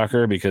Mexican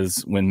soccer,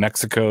 because when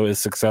Mexico is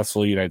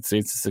successful, United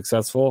States is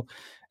successful,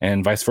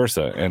 and vice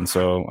versa. And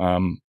so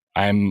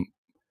I'm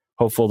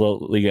hopeful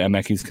the Liga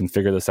MX can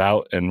figure this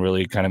out and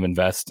really kind of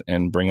invest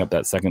and bring up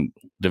that second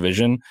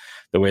division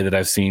the way that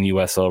I've seen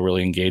USL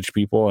really engage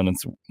people. And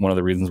it's one of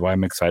the reasons why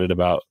I'm excited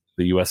about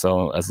the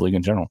USL as a league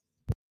in general.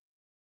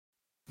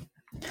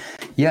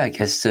 Yeah, I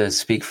guess to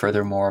speak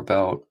furthermore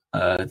about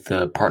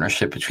the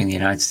partnership between the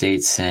United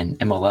States and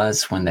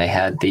MLS when they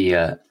had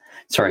the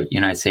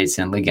United States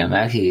and Liga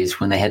MX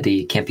when they had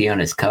the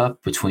Campeones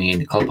Cup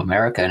between Club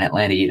America and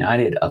Atlanta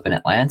United up in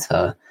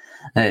Atlanta.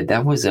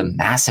 That was a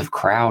massive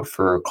crowd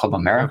for Club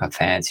America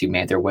fans who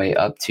made their way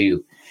up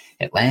to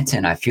Atlanta.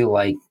 And I feel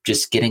like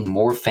just getting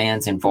more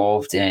fans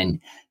involved in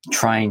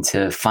trying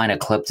to find a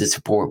club to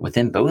support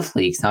within both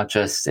leagues, not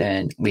just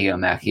in Liga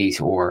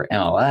MX or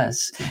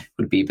MLS,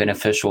 would be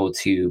beneficial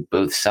to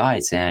both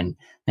sides. And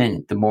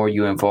the more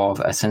you involve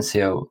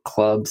Ascenso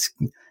clubs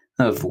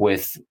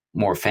with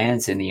more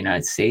fans in the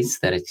United States,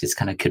 that it just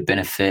kind of could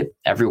benefit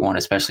everyone,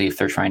 especially if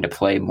they're trying to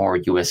play more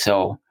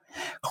USL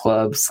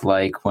clubs.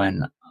 Like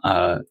when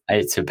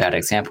it's a bad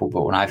example,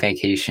 but when I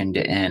vacationed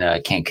in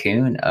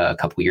Cancun a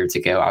couple years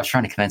ago, I was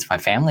trying to convince my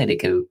family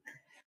to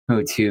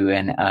go to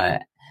an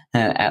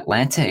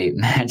Atlante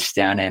match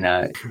down in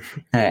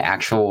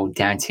actual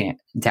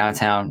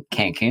downtown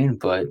Cancun,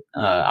 but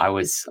I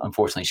was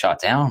unfortunately shot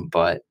down.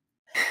 But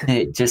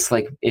just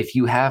like if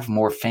you have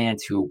more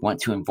fans who want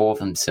to involve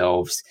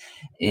themselves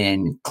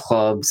in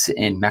clubs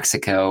in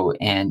Mexico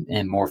and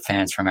more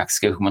fans from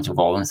Mexico who want to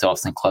involve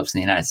themselves in clubs in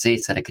the United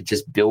States, that it could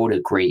just build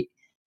a great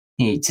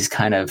just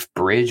kind of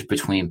bridge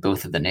between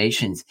both of the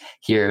nations.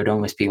 Here, it would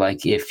almost be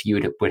like if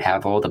you would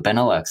have all the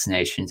Benelux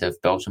nations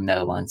of Belgium,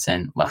 Netherlands,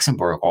 and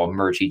Luxembourg all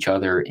merge each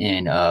other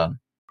in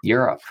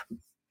Europe.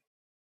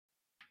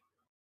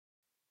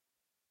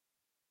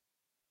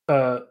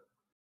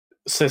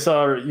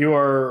 Cesar, you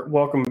are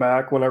welcome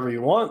back whenever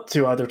you want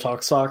to either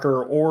talk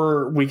soccer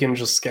or we can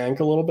just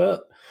skank a little bit.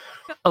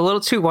 A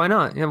little too. Why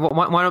not? Yeah,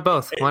 why not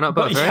both? Why not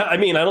both? Right? Yeah, right? I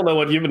mean, I don't know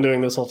what you've been doing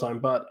this whole time,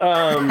 but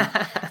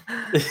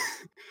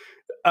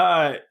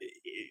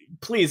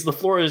please, the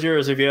floor is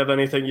yours if you have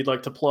anything you'd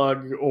like to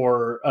plug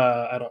or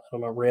I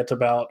don't know, rant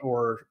about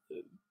or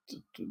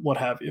what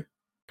have you.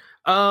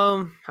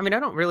 I mean, I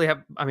don't really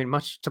have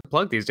much to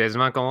plug these days. I'm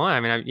not gonna lie.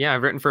 I mean,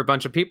 I've written for a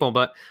bunch of people,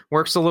 but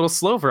work's a little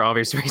slow for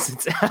obvious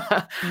reasons.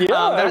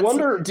 I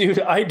wonder, dude.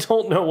 I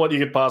don't know what you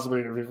could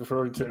possibly be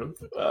referring to.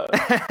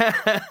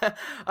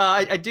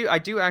 I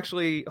do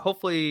actually.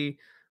 Hopefully,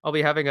 I'll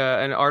be having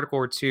an article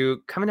or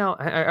two coming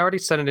out. I already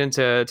sent it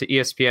into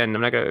ESPN.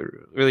 I'm not gonna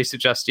really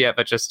suggest yet,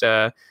 but just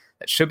that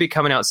should be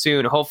coming out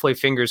soon. Hopefully,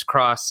 fingers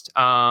crossed.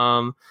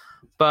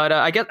 But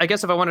I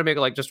guess if I wanted to make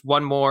like just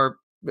one more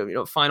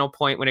final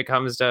point when it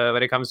comes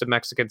to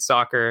Mexican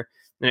soccer,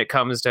 and it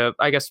comes to,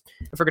 I guess,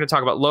 if we're going to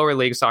talk about lower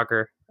league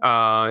soccer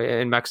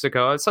in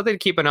Mexico, it's something to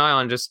keep an eye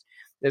on. Just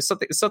there's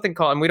something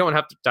called, and we don't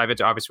have to dive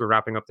into, obviously we're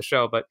wrapping up the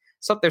show, but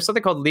there's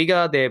something called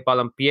Liga de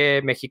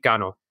Balompié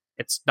Mexicano.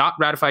 It's not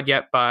ratified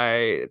yet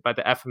by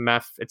the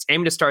FMF. It's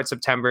aimed to start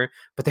September,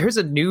 but there's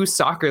a new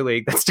soccer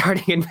league that's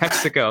starting in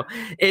Mexico.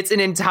 It's an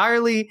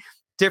entirely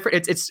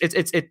different. It's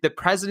the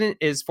president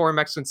is former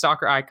Mexican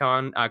soccer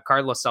icon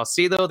Carlos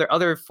Salcido. There are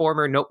other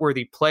former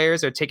noteworthy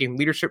players. They're taking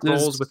leadership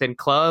roles within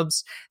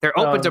clubs. They're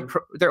open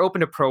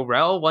to pro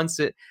rel once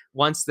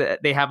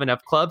they have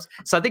enough clubs.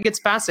 So I think it's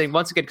fascinating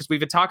once again because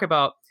we've been talking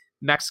about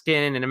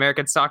Mexican and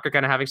American soccer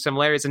kind of having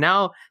similarities, and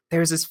now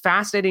there's this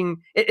fascinating.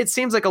 It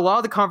seems like a lot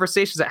of the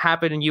conversations that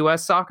happen in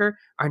U.S. soccer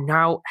are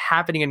now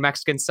happening in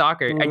Mexican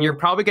soccer, and you're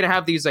probably going to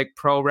have these like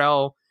pro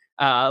rel.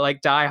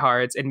 Like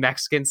diehards in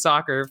Mexican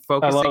soccer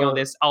focusing on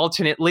this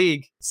alternate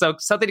league. So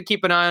something to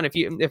keep an eye on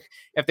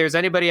if there's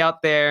anybody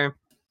out there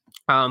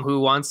who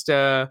wants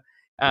to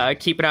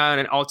keep an eye on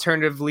an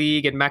alternative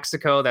league in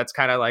Mexico that's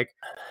kind of like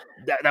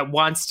that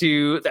wants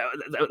to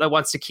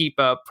keep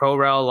pro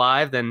rel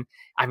alive, then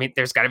I mean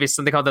there's got to be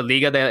something called the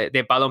Liga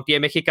de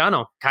Balompié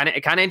Mexicano. Kind of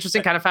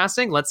interesting, kind of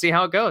fascinating. Let's see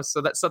how it goes.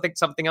 So that's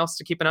something else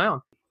to keep an eye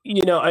on.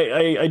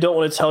 I don't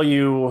want to tell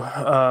you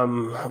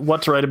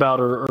what to write about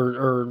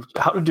or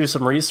how to do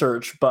some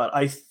research, but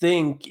I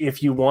think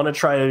if you want to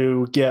try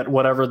to get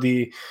whatever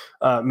the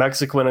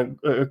Mexican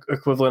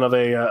equivalent of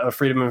a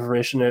Freedom of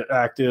Information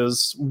Act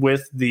is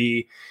with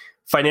the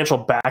financial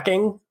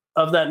backing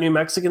of that new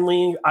Mexican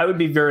league, I would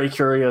be very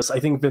curious. I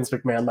think Vince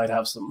McMahon might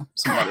have some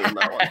money in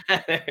that one.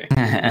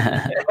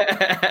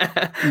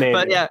 Maybe.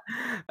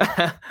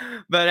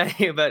 But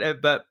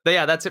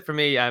yeah, that's it for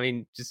me. I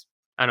mean, just.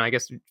 I don't know, I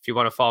guess if you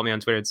want to follow me on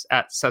Twitter, it's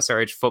at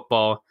CesarH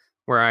Football,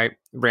 where I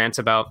rant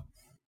about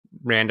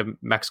random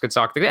Mexican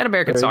soccer and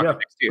American soccer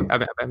too.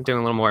 I'm doing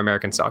a little more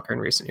American soccer in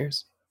recent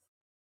years.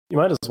 You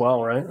might as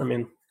well, right? I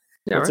mean,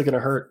 what's it going to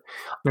hurt?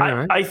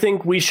 Yeah, I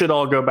think we should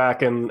all go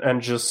back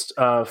and just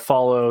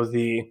follow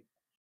the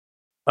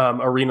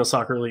arena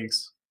soccer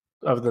leagues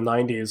of the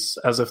 90s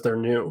as if they're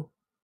new.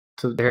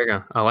 There you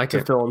go. I like to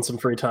it. fill in some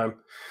free time.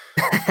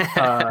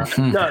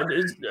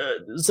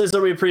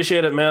 Cesar, we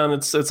appreciate it, man.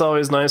 It's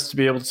always nice to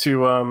be able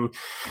to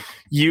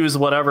use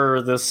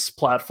whatever this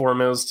platform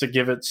is to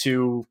give it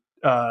to.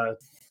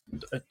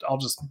 I'll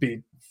just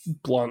be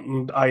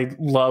blunt. I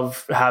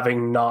love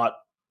having not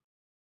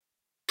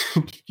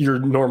your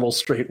normal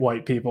straight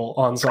white people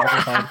on soccer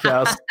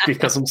podcast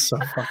because I'm so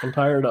fucking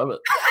tired of it.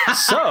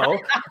 So,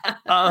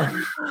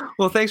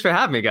 well, thanks for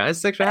having me,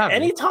 guys. Thanks for having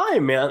me.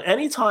 Anytime, man.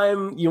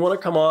 Anytime you want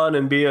to come on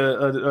and be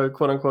a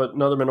quote unquote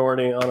another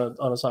minority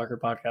on a soccer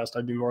podcast,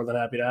 I'd be more than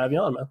happy to have you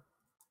on, man.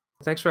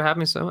 Thanks for having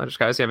me so much,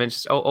 guys. Yeah, I mean,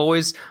 just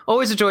always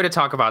a joy to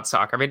talk about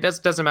soccer. I mean,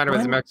 it doesn't matter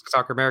whether it's Mexican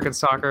soccer, American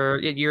soccer,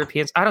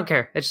 Europeans. I don't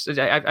care. It's just,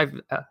 I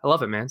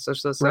love it, man. So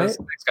thanks,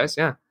 guys.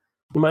 Yeah.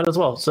 You might as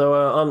well. So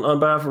on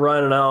behalf of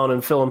Ryan and Alan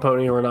and Phil and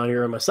Pony, who are not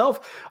here, and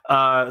myself,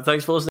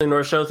 thanks for listening to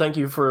our show. Thank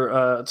you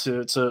for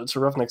to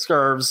Roughneck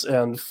Scarves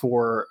and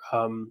for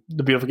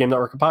the Beautiful Game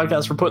Network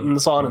podcast for putting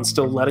this on and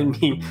still letting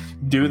me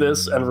do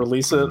this and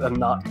release it and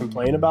not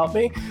complain about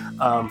me.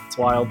 It's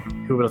wild.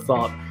 Who would have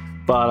thought?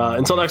 But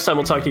until next time,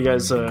 we'll talk to you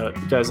guys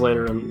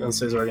later. And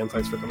Cesar, again,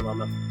 thanks for coming on,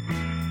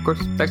 man. Of course.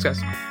 Thanks,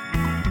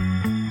 guys.